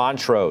 sure.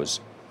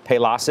 Montrose,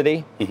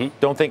 Paylocity.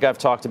 Don't think I've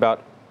talked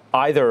about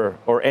either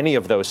or any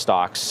of those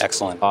stocks.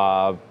 Excellent.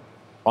 On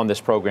this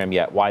program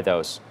yet. Why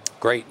those?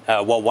 Great.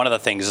 Well, one of the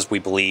things is we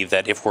believe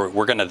that if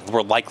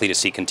we're likely to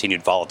see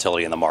continued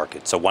volatility in the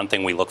market. So one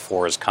thing we look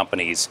for is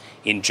companies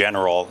in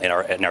general in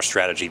our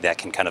strategy that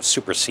can kind of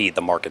supersede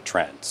the market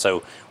trend.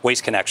 So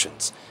Waste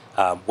Connections.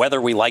 Whether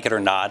we like it or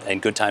not, in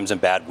good times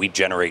and bad, we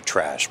generate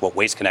trash. What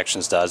Waste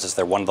Connections does is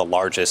they're one of the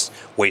largest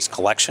waste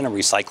collection and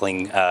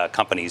recycling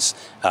companies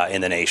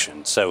in the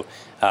nation. So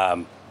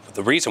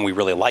the reason we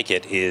really like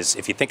it is,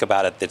 if you think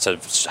about it, it's a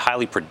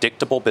highly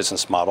predictable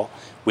business model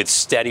with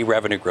steady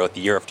revenue growth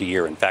year after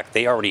year. In fact,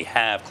 they already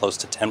have close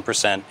to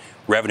 10%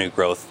 revenue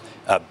growth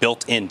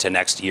built into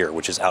next year,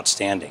 which is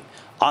outstanding.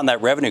 On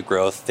that revenue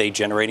growth, they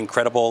generate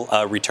incredible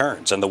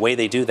returns. And the way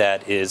they do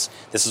that is,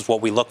 this is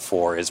what we look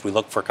for, is we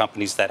look for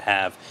companies that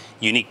have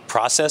unique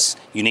process,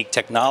 unique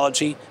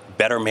technology,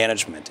 better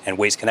management, and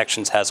Waste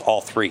Connections has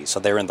all three. So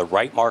they're in the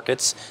right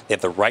markets, they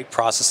have the right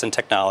process and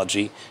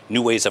technology,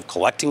 new ways of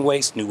collecting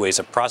waste, new ways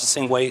of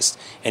processing waste,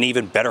 and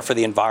even better for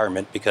the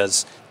environment,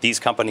 because these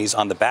companies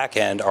on the back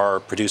end are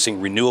producing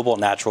renewable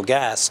natural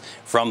gas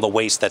from the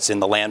waste that's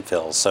in the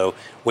landfills. So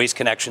Waste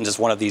Connections is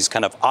one of these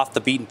kind of off the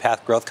beaten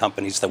path growth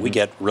companies that we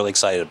get really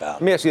excited about.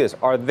 Let me ask you this.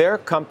 Are there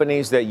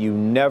companies that you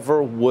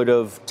never would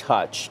have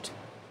touched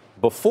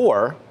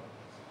before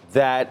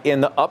that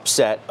in the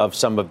upset of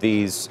some of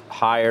these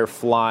higher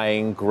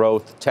flying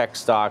growth tech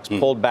stocks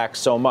pulled back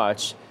so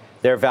much,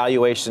 their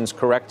valuations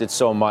corrected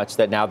so much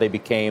that now they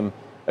became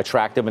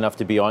attractive enough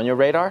to be on your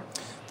radar?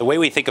 The way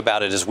we think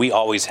about it is we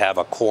always have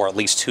a core, at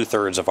least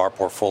 2/3 of our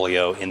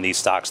portfolio in these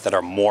stocks that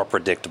are more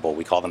predictable.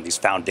 We call them these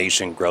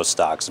foundation growth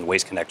stocks, and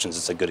Waste Connections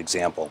is a good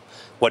example.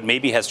 What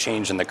maybe has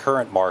changed in the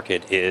current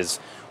market is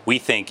we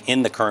think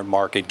in the current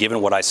market, given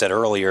what I said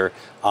earlier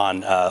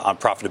on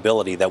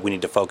profitability, that we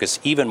need to focus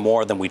even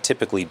more than we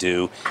typically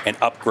do and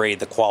upgrade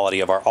the quality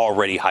of our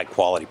already high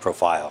quality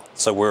profile.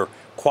 So we're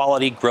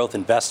quality growth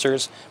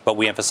investors, but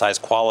we emphasize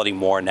quality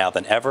more now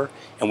than ever,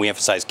 and we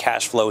emphasize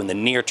cash flow in the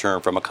near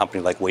term from a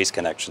company like Waste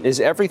Connections. Is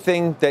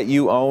everything that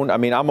you own, I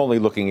mean, I'm only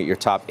looking at your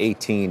top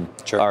 18,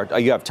 sure. Or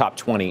you have top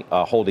 20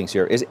 holdings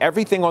here. Is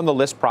everything on the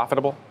list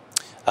profitable?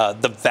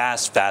 The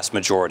vast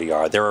majority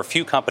are. There are a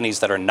few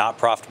companies that are not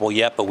profitable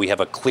yet, but we have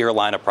a clear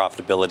line of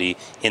profitability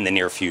in the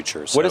near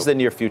future. So, what is the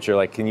near future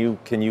like? Can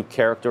you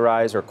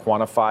characterize or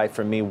quantify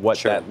for me what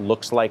sure. that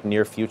looks like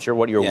near future?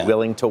 What you're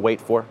willing to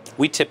wait for?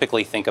 We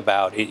typically think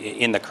about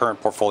in the current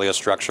portfolio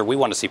structure, we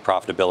want to see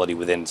profitability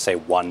within, say,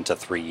 1 to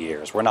 3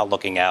 years. We're not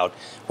looking out.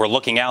 We're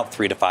looking out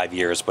 3 to 5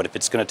 years, but if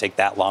it's going to take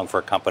that long for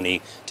a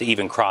company to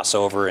even cross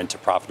over into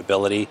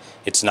profitability,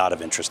 it's not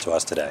of interest to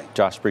us today.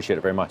 Josh, appreciate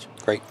it very much.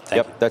 Great.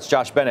 Thank you. That's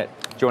Josh Bennett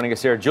joining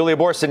us here. Julia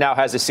Borson now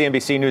has a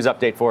CNBC News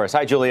update for us.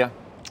 Hi, Julia.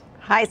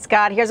 Hi,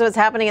 Scott. Here's what's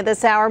happening at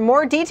this hour.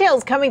 More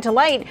details coming to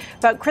light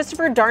about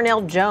Christopher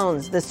Darnell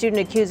Jones, the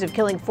student accused of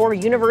killing 4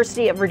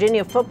 University of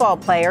Virginia football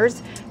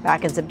players.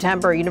 Back in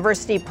September,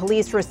 university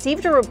police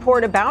received a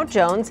report about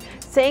Jones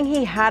saying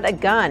he had a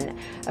gun.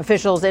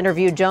 Officials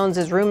interviewed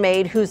Jones's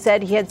roommate, who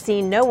said he had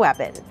seen no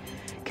weapon.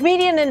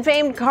 Comedian and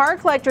famed car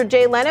collector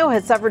Jay Leno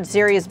has suffered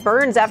serious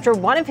burns after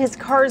one of his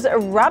cars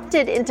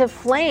erupted into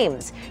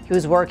flames. He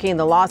was working in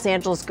the Los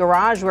Angeles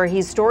garage where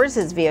he stores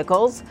his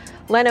vehicles.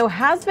 Leno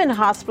has been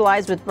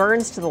hospitalized with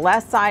burns to the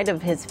left side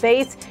of his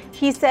face.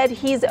 He said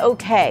he's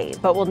okay,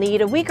 but will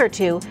need a week or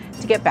 2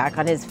 to get back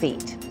on his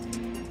feet.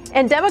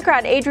 And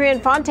Democrat Adrian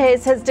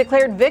Fontes has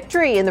declared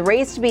victory in the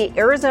race to be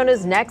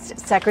Arizona's next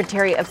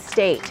Secretary of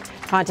State.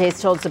 Fontes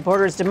told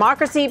supporters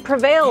democracy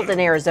prevailed in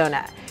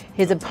Arizona.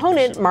 His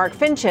opponent, Mark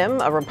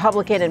Finchem, a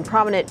Republican and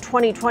prominent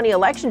 2020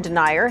 election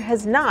denier,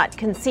 has not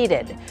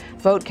conceded.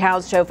 Vote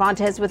counts show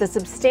Fontes with a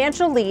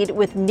substantial lead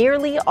with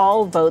nearly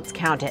all votes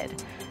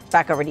counted.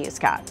 Back over to you,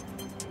 Scott.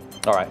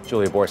 All right,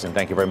 Julia Borson,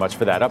 thank you very much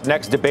for that. Up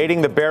next,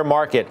 debating the bear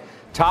market,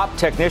 top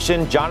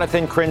technician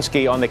Jonathan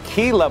Krinsky on the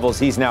key levels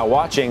he's now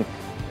watching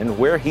and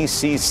where he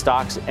sees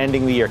stocks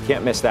ending the year.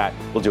 Can't miss that.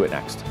 We'll do it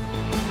next.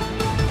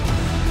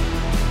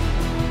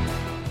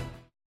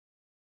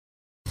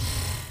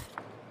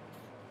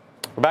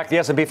 We're back to the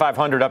S&P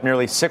 500 up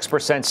nearly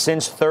 6%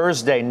 since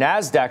Thursday.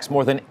 NASDAQ's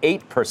more than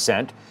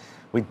 8%.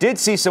 We did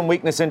see some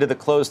weakness into the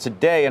close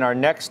today, and our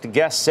next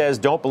guest says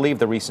don't believe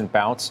the recent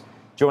bounce.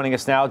 Joining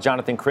us now,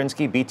 Jonathan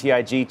Krinsky,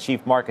 BTIG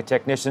Chief Market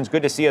Technician.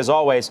 Good to see you as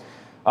always.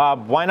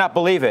 Why not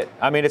believe it?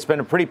 I mean, it's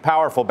been a pretty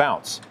powerful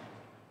bounce.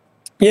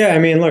 Yeah, I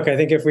mean, look, I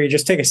think if we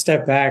just take a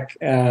step back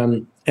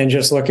and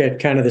just look at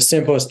kind of the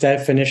simplest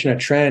definition of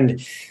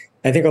trend,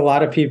 I think a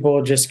lot of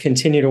people just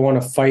continue to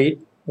want to fight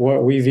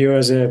what we view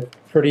as a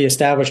pretty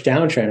established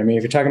downtrend. I mean,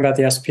 if you're talking about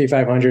the S&P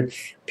 500,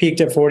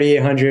 peaked at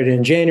 4,800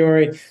 in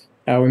January.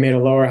 We made a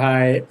lower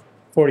high,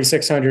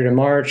 4,600 in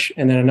March,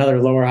 and then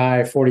another lower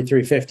high,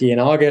 4,350 in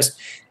August.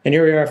 And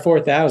here we are at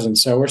 4,000.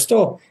 So we're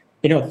still,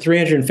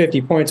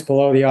 350 points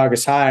below the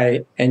August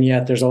high. And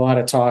yet there's a lot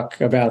of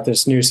talk about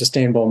this new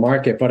sustainable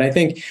market. But I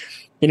think,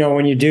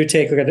 when you do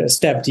take a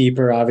step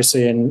deeper,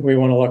 obviously, and we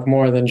want to look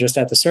more than just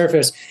at the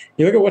surface,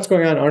 you look at what's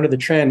going on under the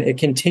trend, it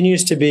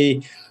continues to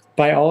be,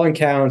 by all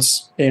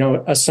accounts,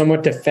 a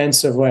somewhat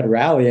defensive-led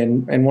rally.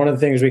 And one of the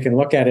things we can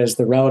look at is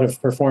the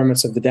relative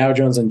performance of the Dow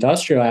Jones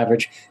Industrial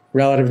Average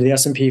relative to the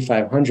S&P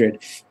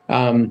 500.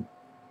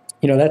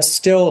 That's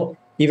still,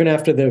 even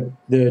after the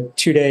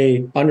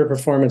 2-day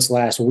underperformance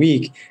last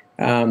week,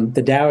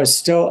 the Dow is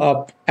still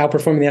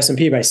outperforming the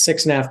S&P by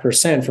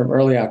 6.5% from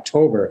early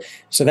October.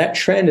 So that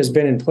trend has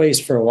been in place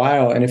for a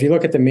while. And if you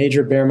look at the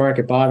major bear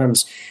market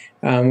bottoms,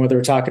 whether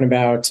we're talking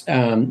about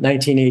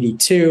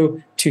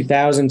 1982,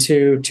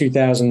 2002,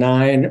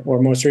 2009,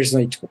 or most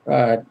recently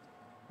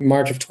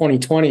March of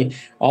 2020,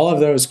 all of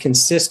those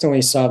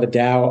consistently saw the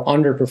Dow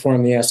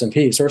underperform the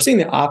S&P. So we're seeing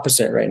the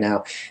opposite right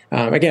now.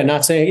 Again,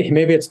 not saying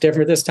maybe it's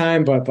different this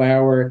time, but by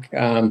our work,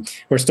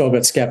 we're still a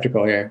bit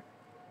skeptical here.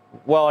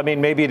 Well, I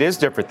mean, maybe it is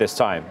different this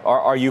time.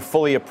 Are you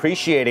fully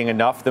appreciating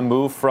enough the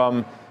move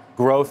from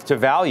growth to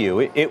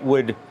value? It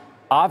would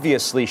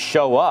obviously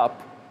show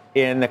up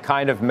in the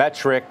kind of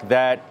metric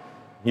that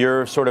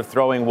you're sort of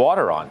throwing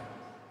water on.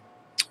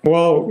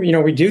 Well,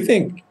 we do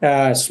think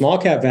small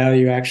cap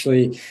value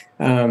actually,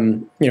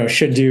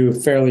 should do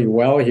fairly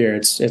well here.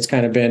 It's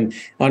kind of been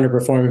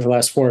underperforming for the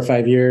last 4 or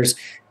 5 years.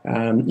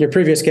 Your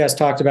previous guest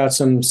talked about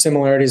some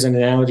similarities and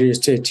analogies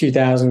to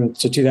 2000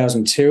 to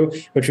 2002,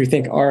 which we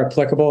think are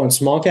applicable. And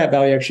small cap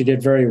value actually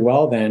did very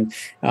well then.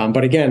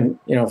 But again,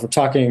 if we're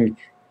talking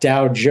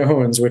Dow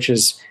Jones, which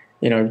is,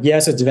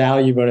 yes, it's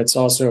value, but it's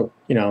also,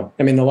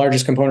 the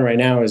largest component right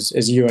now is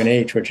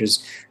UNH, which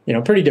is,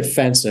 pretty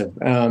defensive.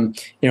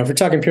 If we're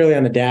talking purely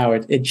on the Dow,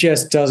 it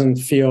just doesn't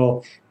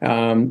feel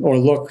or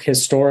look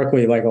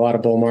historically like a lot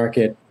of bull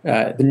market,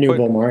 the new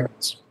bull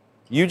markets.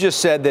 You just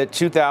said that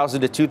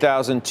 2000 to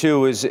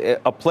 2002 is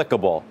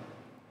applicable,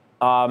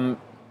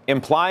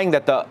 implying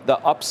that the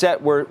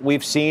upset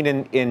we've seen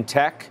in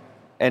tech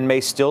and may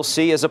still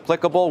see is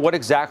applicable. What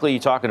exactly are you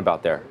talking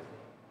about there?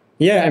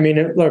 Yeah,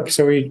 look,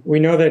 so we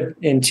know that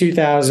in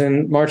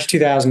March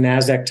 2000,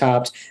 NASDAQ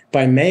topped.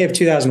 By May of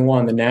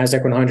 2001, the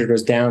NASDAQ 100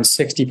 was down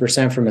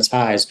 60% from its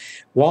highs.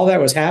 While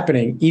that was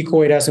happening, equal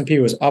weight S&P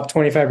was up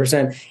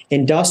 25%.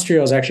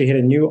 Industrials actually hit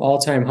a new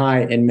all-time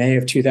high in May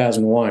of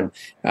 2001.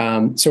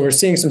 So we're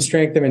seeing some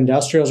strength of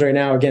industrials right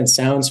now. Again,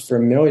 sounds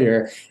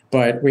familiar,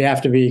 but we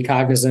have to be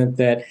cognizant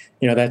that,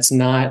 that's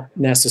not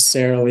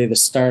necessarily the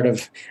start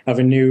of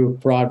a new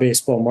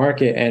broad-based bull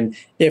market. And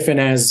if and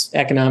as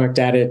economic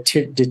data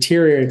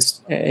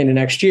deteriorates in the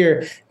next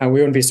year, we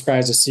wouldn't be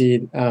surprised to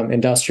see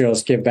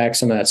industrials give back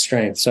some of that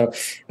strength. So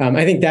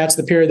I think that's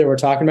the period that we're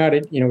talking about.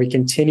 We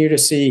continue to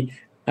see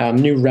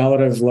new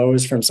relative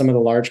lows from some of the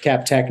large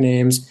cap tech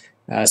names,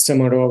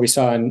 similar to what we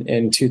saw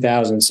in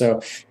 2000.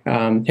 So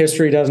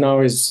history doesn't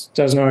always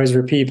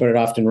repeat, but it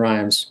often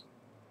rhymes.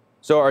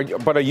 So, are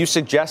you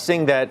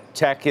suggesting that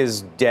tech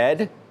is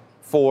dead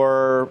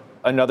for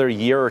another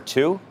year or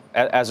two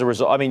as a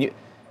result?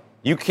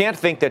 You can't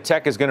think that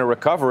tech is going to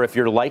recover if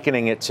you're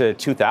likening it to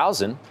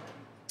 2000.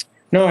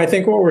 No, I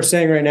think what we're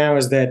saying right now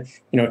is that,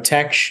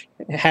 tech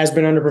has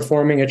been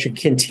underperforming. It should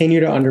continue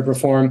to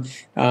underperform.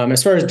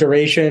 As far as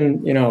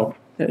duration,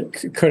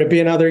 could it be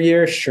another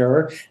year?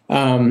 Sure.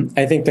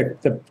 I think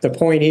the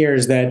point here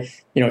is that,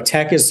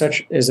 tech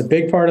is a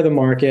big part of the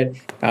market.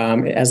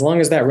 As long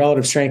as that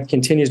relative strength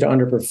continues to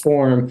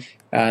underperform,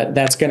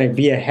 that's going to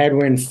be a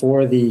headwind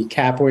for the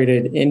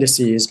cap-weighted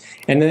indices.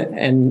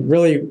 And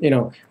really,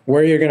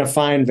 where you're going to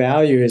find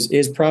value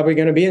is probably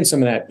going to be in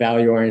some of that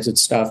value-oriented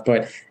stuff.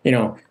 But,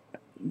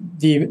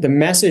 the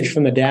message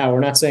from the Dow, we're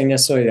not saying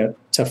necessarily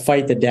to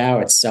fight the Dow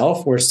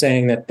itself. We're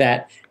saying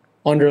that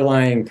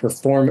underlying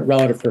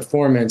relative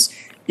performance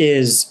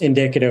is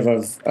indicative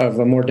of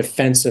a more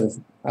defensive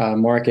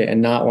market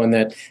and not one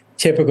that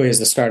typically is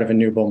the start of a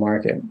new bull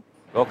market.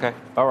 Okay.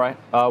 All right.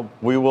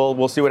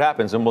 We'll see what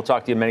happens, and we'll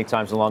talk to you many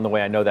times along the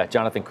way. I know that.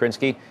 Jonathan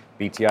Krinsky,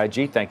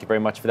 BTIG, thank you very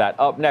much for that.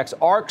 Up next,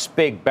 ARK's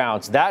big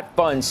bounce. That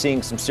fund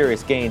seeing some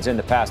serious gains in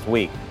the past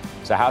week.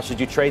 So how should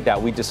you trade that?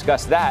 We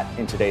discuss that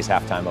in today's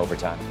Halftime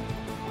Overtime.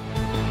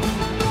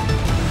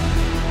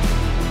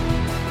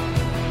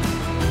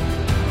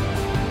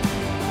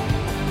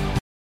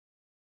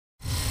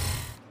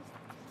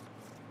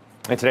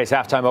 In today's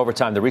halftime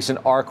overtime, the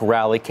recent ARK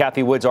rally,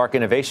 Cathie Wood's ARK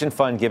Innovation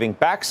Fund giving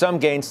back some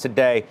gains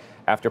today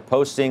after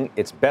posting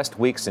its best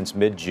week since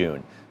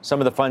mid-June. Some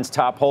of the fund's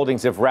top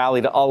holdings have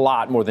rallied a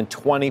lot, more than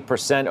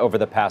 20% over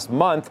the past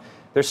month.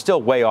 They're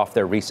still way off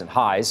their recent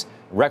highs.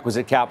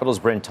 Requisite Capital's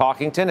Bryn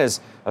Talkington has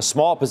a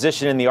small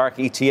position in the ARK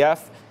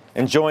ETF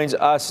and joins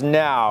us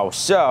now.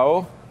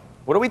 So,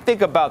 what do we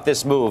think about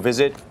this move? Is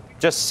it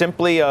just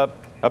simply a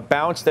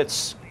bounce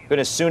that's going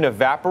to soon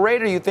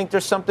evaporate, or do you think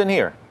there's something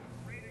here?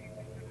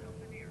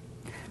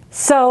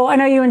 So I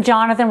know you and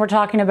Jonathan were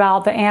talking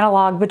about the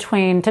analog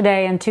between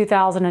today and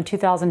 2000 and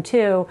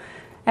 2002.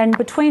 And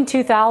between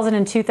 2000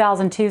 and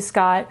 2002,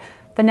 Scott,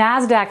 the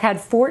NASDAQ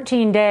had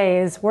 14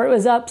 days where it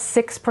was up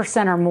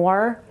 6% or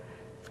more.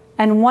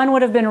 And one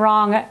would have been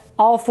wrong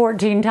all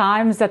 14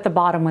 times that the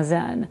bottom was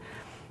in.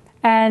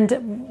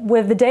 And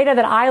with the data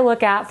that I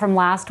look at from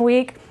last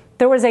week,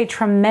 there was a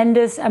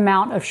tremendous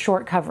amount of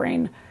short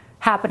covering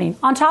happening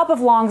on top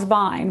of longs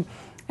buying.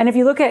 And if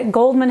you look at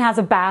Goldman has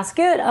a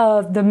basket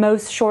of the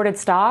most shorted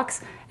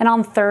stocks, and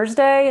on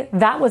Thursday,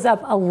 that was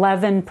up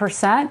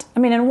 11%. I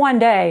mean, in one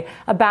day,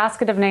 a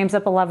basket of names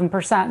up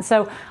 11%.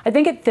 So I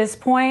think at this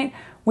point,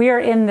 we are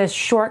in this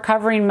short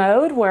covering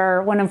mode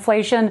where when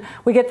inflation,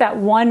 we get that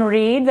one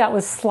read that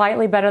was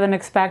slightly better than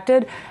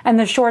expected, and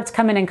the shorts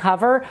come in and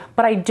cover.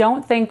 But I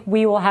don't think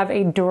we will have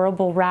a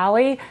durable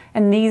rally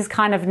in these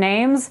kind of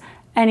names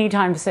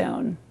anytime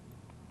soon.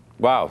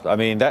 Wow. I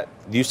mean,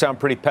 you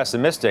sound pretty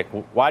pessimistic.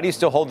 Why do you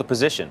still hold the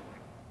position?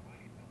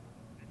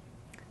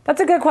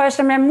 That's a good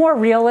question. I mean, I'm more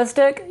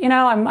realistic. You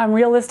know, I'm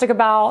realistic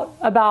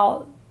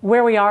about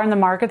where we are in the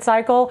market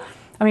cycle.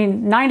 I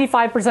mean,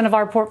 95% of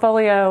our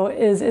portfolio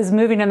is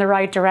moving in the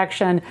right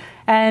direction.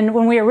 And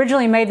when we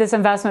originally made this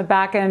investment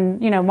back in,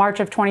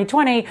 March of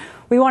 2020,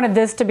 we wanted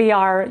this to be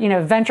our,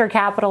 venture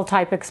capital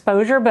type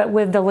exposure, but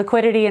with the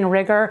liquidity and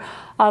rigor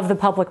of the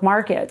public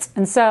markets.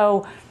 And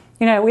so,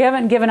 we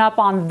haven't given up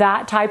on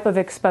that type of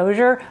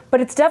exposure,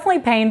 but it's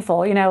definitely painful.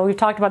 We've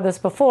talked about this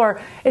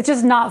before. It's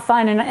just not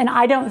fun. And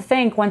I don't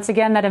think, once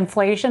again, that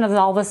inflation is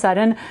all of a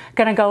sudden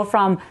going to go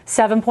from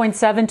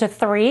 7.7 to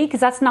 3, because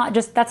that's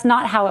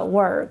not how it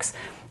works.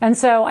 And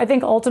so I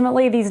think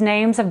ultimately these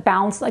names have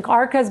bounced, like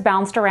ARK has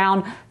bounced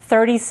around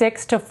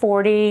 36 to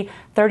 40,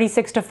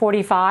 36 to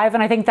 45,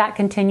 and I think that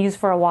continues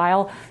for a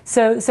while.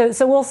 So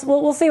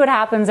we'll see what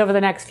happens over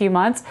the next few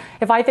months.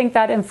 If I think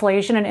that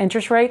inflation and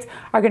interest rates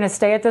are going to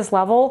stay at this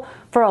level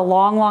for a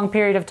long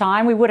period of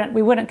time, we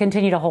wouldn't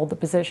continue to hold the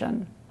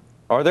position.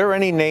 Are there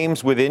any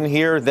names within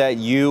here that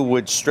you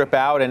would strip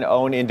out and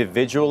own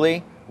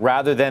individually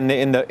rather than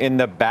in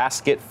the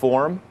basket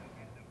form?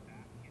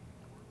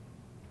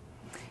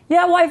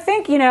 Yeah, well, I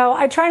think,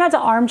 I try not to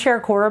armchair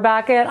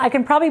quarterback it. I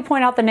can probably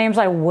point out the names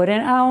I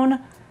wouldn't own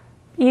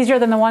easier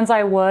than the ones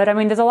I would. I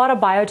mean, there's a lot of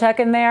biotech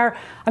in there.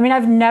 I mean,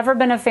 I've never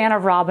been a fan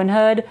of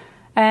Robinhood,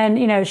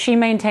 and, she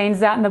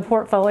maintains that in the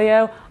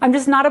portfolio. I'm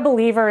just not a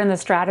believer in the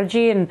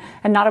strategy and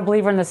not a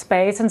believer in the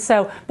space. And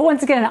so, but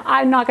once again,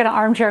 I'm not going to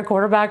armchair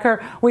quarterback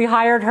her. We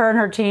hired her and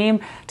her team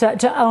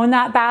to own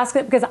that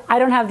basket because I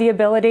don't have the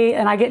ability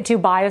and I get too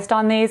biased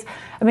on these.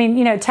 I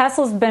mean,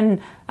 Tesla's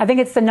been, I think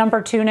it's the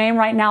number 2 name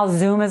right now.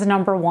 Zoom is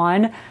number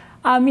 1.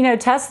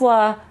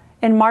 Tesla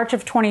in March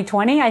of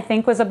 2020, I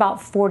think was about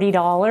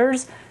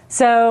 $40.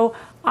 So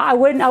I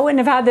wouldn't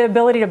have had the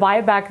ability to buy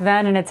it back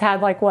then, and it's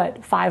had like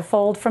what,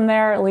 5-fold from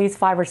there, at least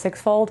 5 or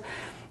 6-fold.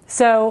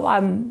 So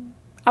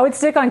I would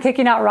stick on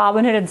kicking out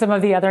Robinhood and some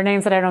of the other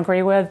names that I don't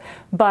agree with.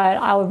 But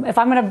if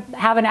I'm going to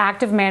have an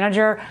active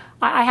manager,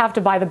 I have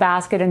to buy the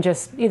basket and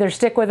just either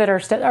stick with it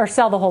or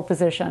sell the whole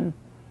position.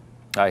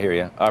 I hear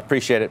you. I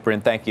appreciate it,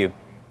 Bryn. Thank you.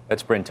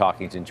 That's Bryn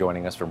Talkington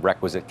joining us from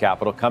Requisite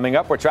Capital. Coming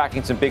up, we're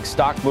tracking some big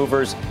stock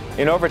movers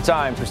in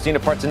overtime. Christina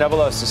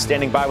Partsenevelos is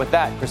standing by with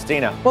that.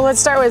 Christina. Well, let's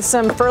start with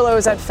some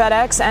furloughs at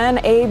FedEx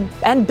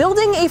and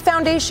building a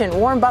foundation.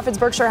 Warren Buffett's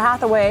Berkshire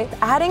Hathaway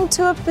adding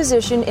to a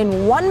position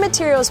in one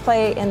materials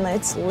play in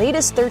its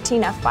latest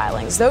 13F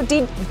filings. Though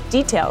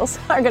details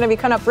are going to be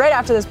coming up right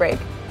after this break.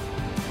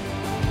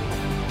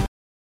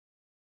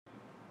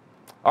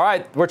 All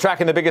right, we're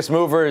tracking the biggest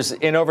movers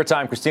in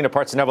overtime. Christina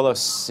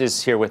Partsenevelos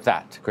is here with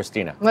that.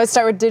 Christina. Let's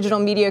start with digital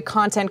media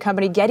content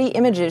company Getty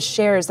Images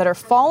shares that are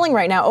falling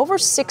right now over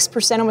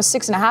 6%, almost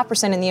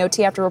 6.5% in the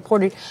OT after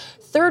reported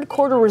third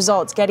quarter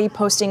results. Getty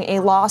posting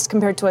a loss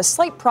compared to a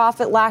slight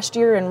profit last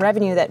year in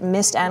revenue that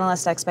missed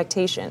analyst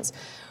expectations.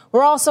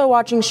 We're also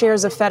watching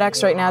shares of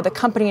FedEx right now, the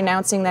company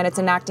announcing that it's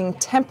enacting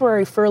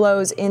temporary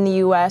furloughs in the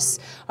U.S.,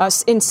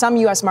 in some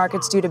U.S.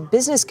 markets due to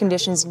business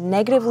conditions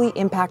negatively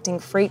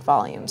impacting freight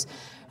volumes.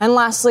 And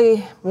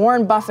lastly,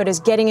 Warren Buffett is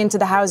getting into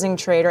the housing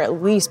trade, or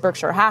at least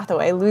Berkshire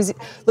Hathaway.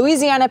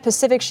 Louisiana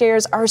Pacific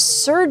shares are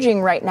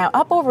surging right now,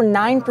 up over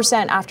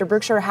 9% after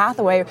Berkshire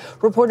Hathaway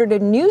reported a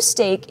new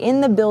stake in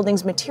the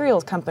buildings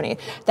materials company.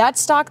 That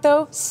stock,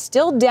 though,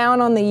 still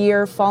down on the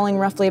year, falling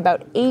roughly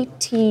about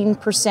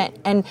 18%.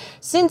 And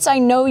since I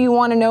know you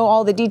want to know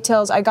all the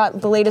details, I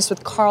got the latest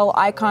with Carl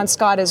Icahn,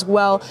 Scott, as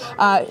well.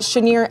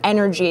 Cheniere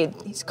Energy.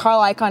 Carl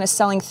Icahn is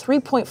selling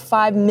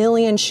 3.5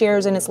 million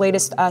shares in its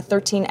latest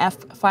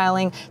 13F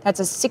filing. That's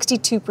a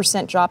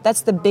 62% drop.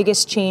 That's the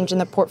biggest change in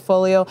the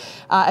portfolio,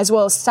 as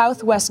well as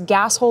Southwest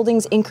Gas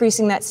Holdings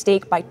increasing that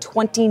stake by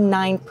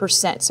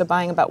 29%, so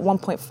buying about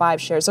 1.5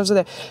 shares. Those are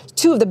the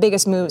two of the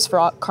biggest moves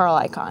for Carl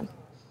Icahn.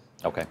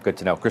 Okay, good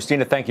to know.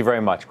 Christina, thank you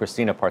very much.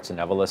 Christina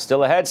Partsinevelos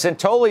still ahead.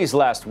 Santoli's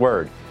last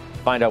word.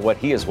 Find out what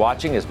he is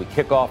watching as we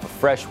kick off a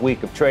fresh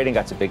week of trading.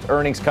 Got some big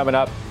earnings coming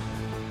up,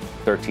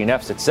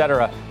 13Fs,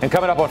 etc. And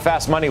coming up on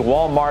Fast Money,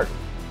 Walmart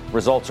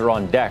results are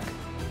on deck.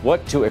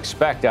 What to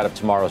expect out of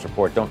tomorrow's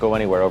report. Don't go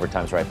anywhere.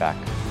 Overtime's right back.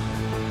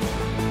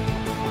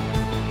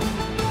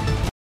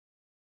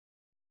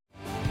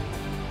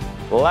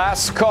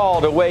 Last call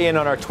to weigh in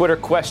on our Twitter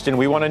question.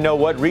 We want to know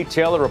what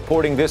retailer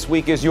reporting this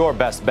week is your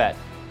best bet.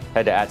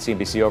 Head to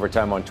 @CNBC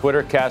Overtime on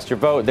Twitter. Cast your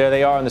vote. There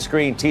they are on the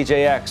screen.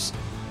 TJX,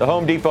 the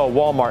Home Depot,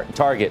 Walmart, and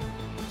Target.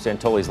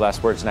 Santoli's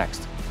last words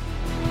next.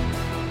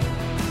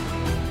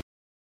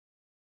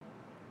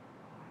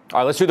 All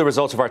right, let's do the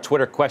results of our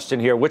Twitter question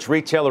here. Which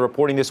retailer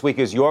reporting this week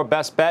is your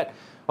best bet?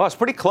 Well, it's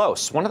pretty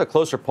close. One of the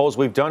closer polls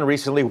we've done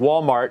recently,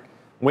 Walmart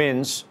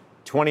wins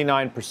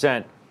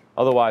 29%.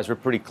 Otherwise, we're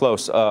pretty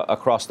close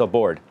across the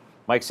board.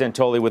 Mike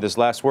Santoli with his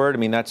last word. I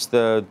mean, that's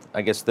the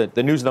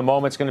news of the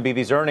moment is going to be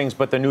these earnings,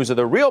 but the news of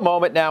the real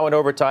moment now in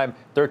overtime,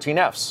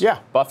 13Fs. Yeah.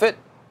 Buffett?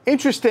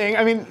 Interesting.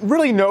 I mean,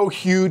 really no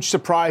huge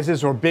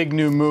surprises or big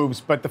new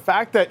moves, but the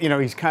fact that,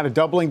 he's kind of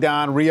doubling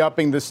down,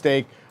 re-upping the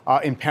stake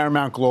in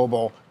Paramount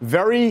Global,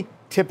 very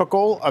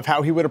typical of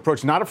how he would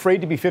approach. Not afraid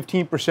to be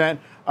 15%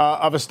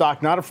 of a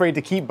stock, not afraid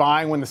to keep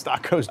buying when the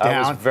stock goes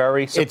down. I was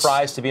very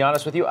surprised, to be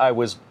honest with you. I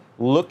was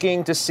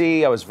looking to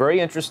see, I was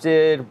very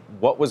interested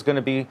what was going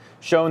to be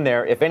shown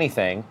there, if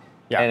anything,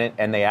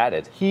 and they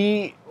added.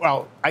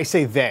 I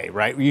say they,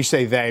 right? You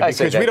say they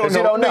because we don't know.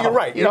 You don't know. No, you're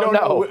right. You don't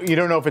know. You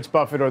don't know if it's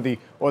Buffett or the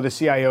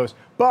CIOs.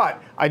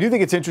 But I do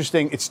think it's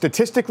interesting. It's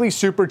statistically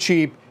super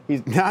cheap.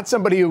 He's not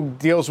somebody who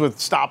deals with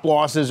stop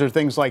losses or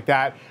things like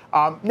that.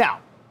 Now,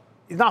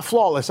 he's not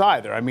flawless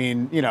either. I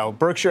mean,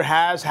 Berkshire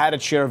has had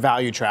its share of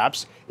value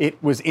traps.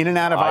 It was in and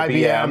out of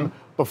IBM.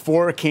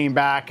 Before it came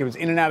back. It was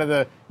in and out of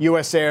the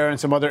U.S. Air and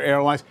some other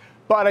airlines.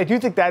 But I do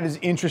think that is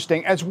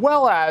interesting, as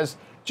well as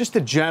just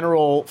the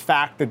general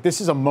fact that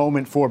this is a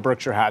moment for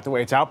Berkshire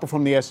Hathaway. It's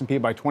outperformed the S&P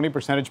by 20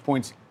 percentage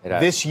points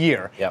this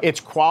year. Yep. It's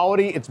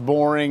quality, it's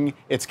boring,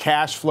 it's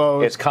cash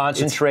flows. It's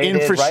concentrated,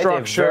 it's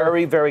infrastructure. Right?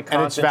 Very, very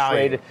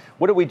concentrated.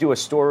 What did we do? A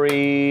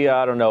story,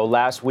 I don't know,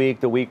 last week,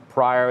 the week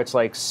prior, it's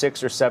like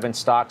 6 or 7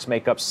 stocks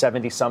make up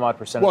 70-some-odd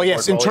percent of the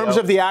portfolio. In terms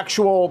of the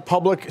actual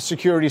public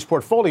securities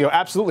portfolio,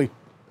 absolutely.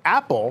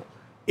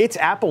 Its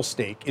Apple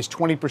stake is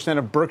 20%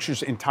 of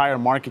Berkshire's entire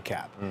market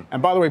cap.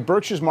 And by the way,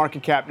 Berkshire's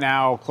market cap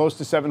now, close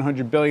to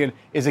 $700 billion,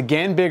 is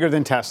again bigger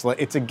than Tesla.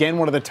 It's again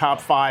one of the top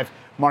 5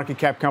 market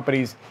cap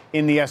companies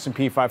in the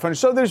S&P 500.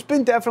 So there's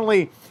been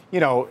definitely,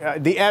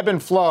 the ebb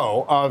and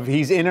flow of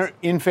he's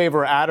in favor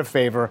or out of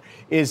favor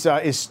is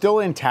still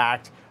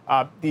intact.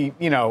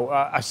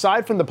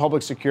 Aside from the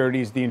public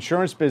securities, the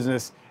insurance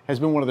business has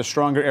been one of the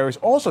stronger areas.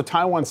 Also,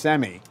 Taiwan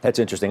Semi. That's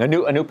interesting. A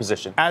new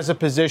position. As a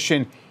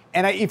position.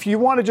 And if you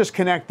want to just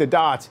connect the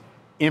dots,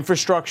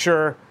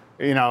 infrastructure,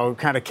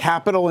 kind of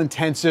capital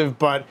intensive,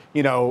 but,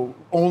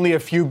 only a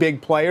few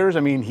big players. I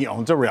mean, he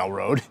owns a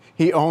railroad.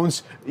 He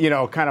owns,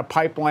 kind of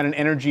pipeline and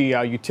energy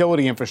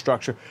utility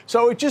infrastructure.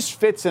 So it just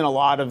fits in a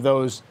lot of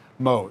those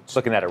modes.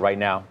 Looking at it right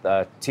now,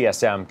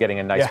 TSM getting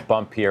a nice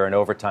bump here in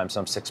overtime,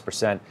 some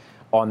 6%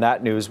 on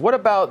that news. What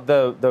about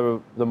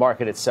the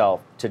market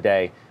itself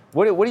today?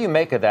 What do you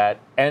make of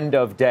that end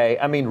of day?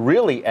 I mean,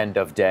 really end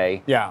of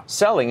day.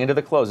 Selling into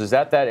the close. Is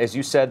that as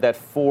you said, that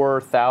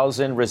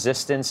 4,000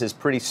 resistance is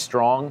pretty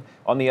strong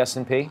on the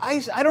S&P?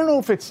 I don't know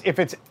if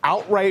it's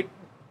outright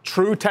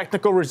true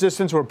technical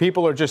resistance where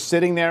people are just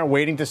sitting there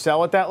waiting to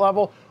sell at that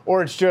level,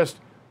 or it's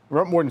just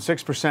we're up more than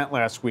 6%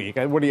 last week.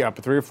 What are you up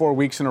 3 or 4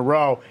 weeks in a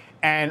row?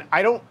 And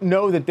I don't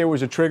know that there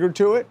was a trigger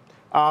to it.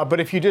 But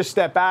if you just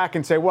step back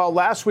and say, well,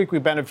 last week we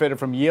benefited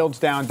from yields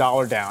down,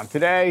 dollar down.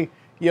 Today,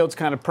 yields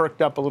kind of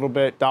perked up a little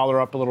bit, dollar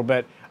up a little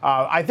bit.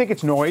 I think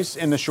it's noise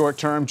in the short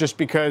term just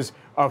because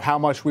of how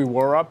much we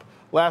were up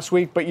last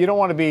week. But you don't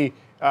want to be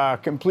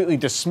completely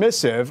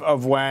dismissive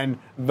of when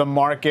the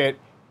market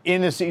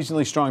in a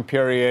seasonally strong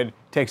period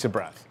takes a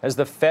breath. Has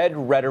the Fed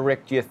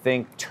rhetoric, do you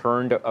think,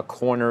 turned a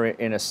corner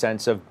in a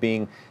sense of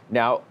being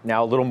now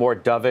a little more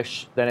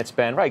dovish than it's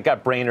been? Right,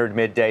 got Brainerd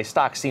midday.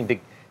 Stocks seem to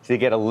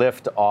get a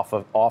lift off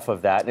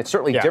of that. And it's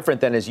certainly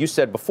different than, as you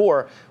said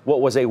before, what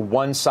was a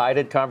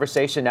one-sided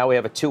conversation. Now we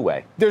have a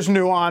two-way. There's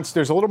nuance.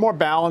 There's a little more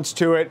balance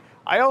to it.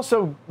 I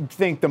also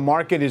think the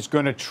market is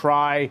going to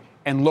try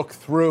and look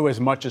through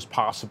as much as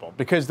possible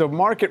because the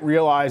market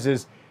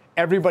realizes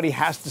everybody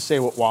has to say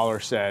what Waller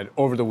said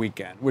over the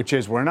weekend, which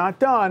is we're not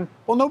done.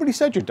 Well, nobody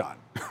said you're done,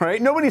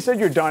 right? Nobody said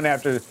you're done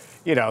after,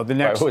 the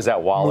next who was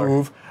that, Waller?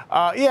 Move.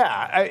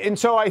 And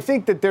so I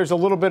think that there's a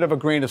little bit of a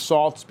grain of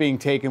salt being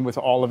taken with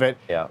all of it.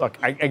 Yeah. Look,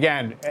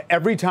 again,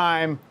 every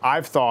time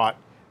I've thought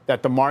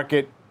that the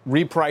market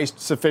repriced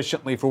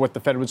sufficiently for what the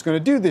Fed was going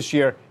to do this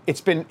year,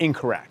 it's been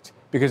incorrect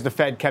because the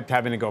Fed kept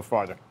having to go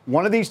farther.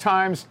 One of these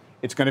times,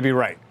 it's going to be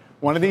right.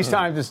 One of these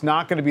times, it's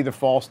not going to be the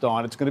false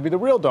dawn. It's going to be the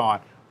real dawn.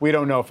 We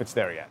don't know if it's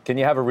there yet. Can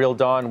you have a real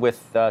dawn with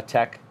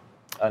tech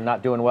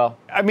not doing well?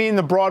 I mean,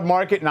 the broad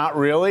market, not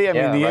really. I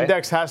mean, the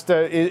index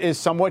is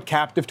somewhat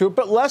captive to it,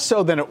 but less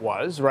so than it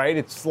was, right?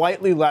 It's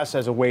slightly less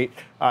as a weight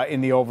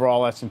in the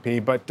overall S&P.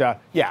 But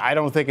I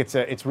don't think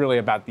it's really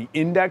about the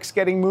index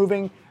getting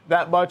moving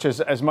that much as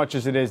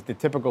it is the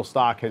typical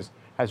stock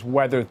has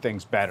weathered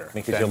things better.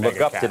 Because you look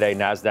up today,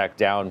 NASDAQ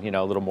down,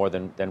 a little more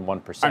than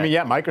 1%. I mean,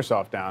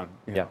 Microsoft down.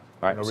 Yeah. All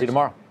right. See you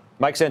tomorrow.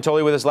 Mike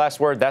Santoli with his last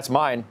word. That's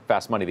mine.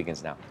 Fast Money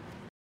begins now.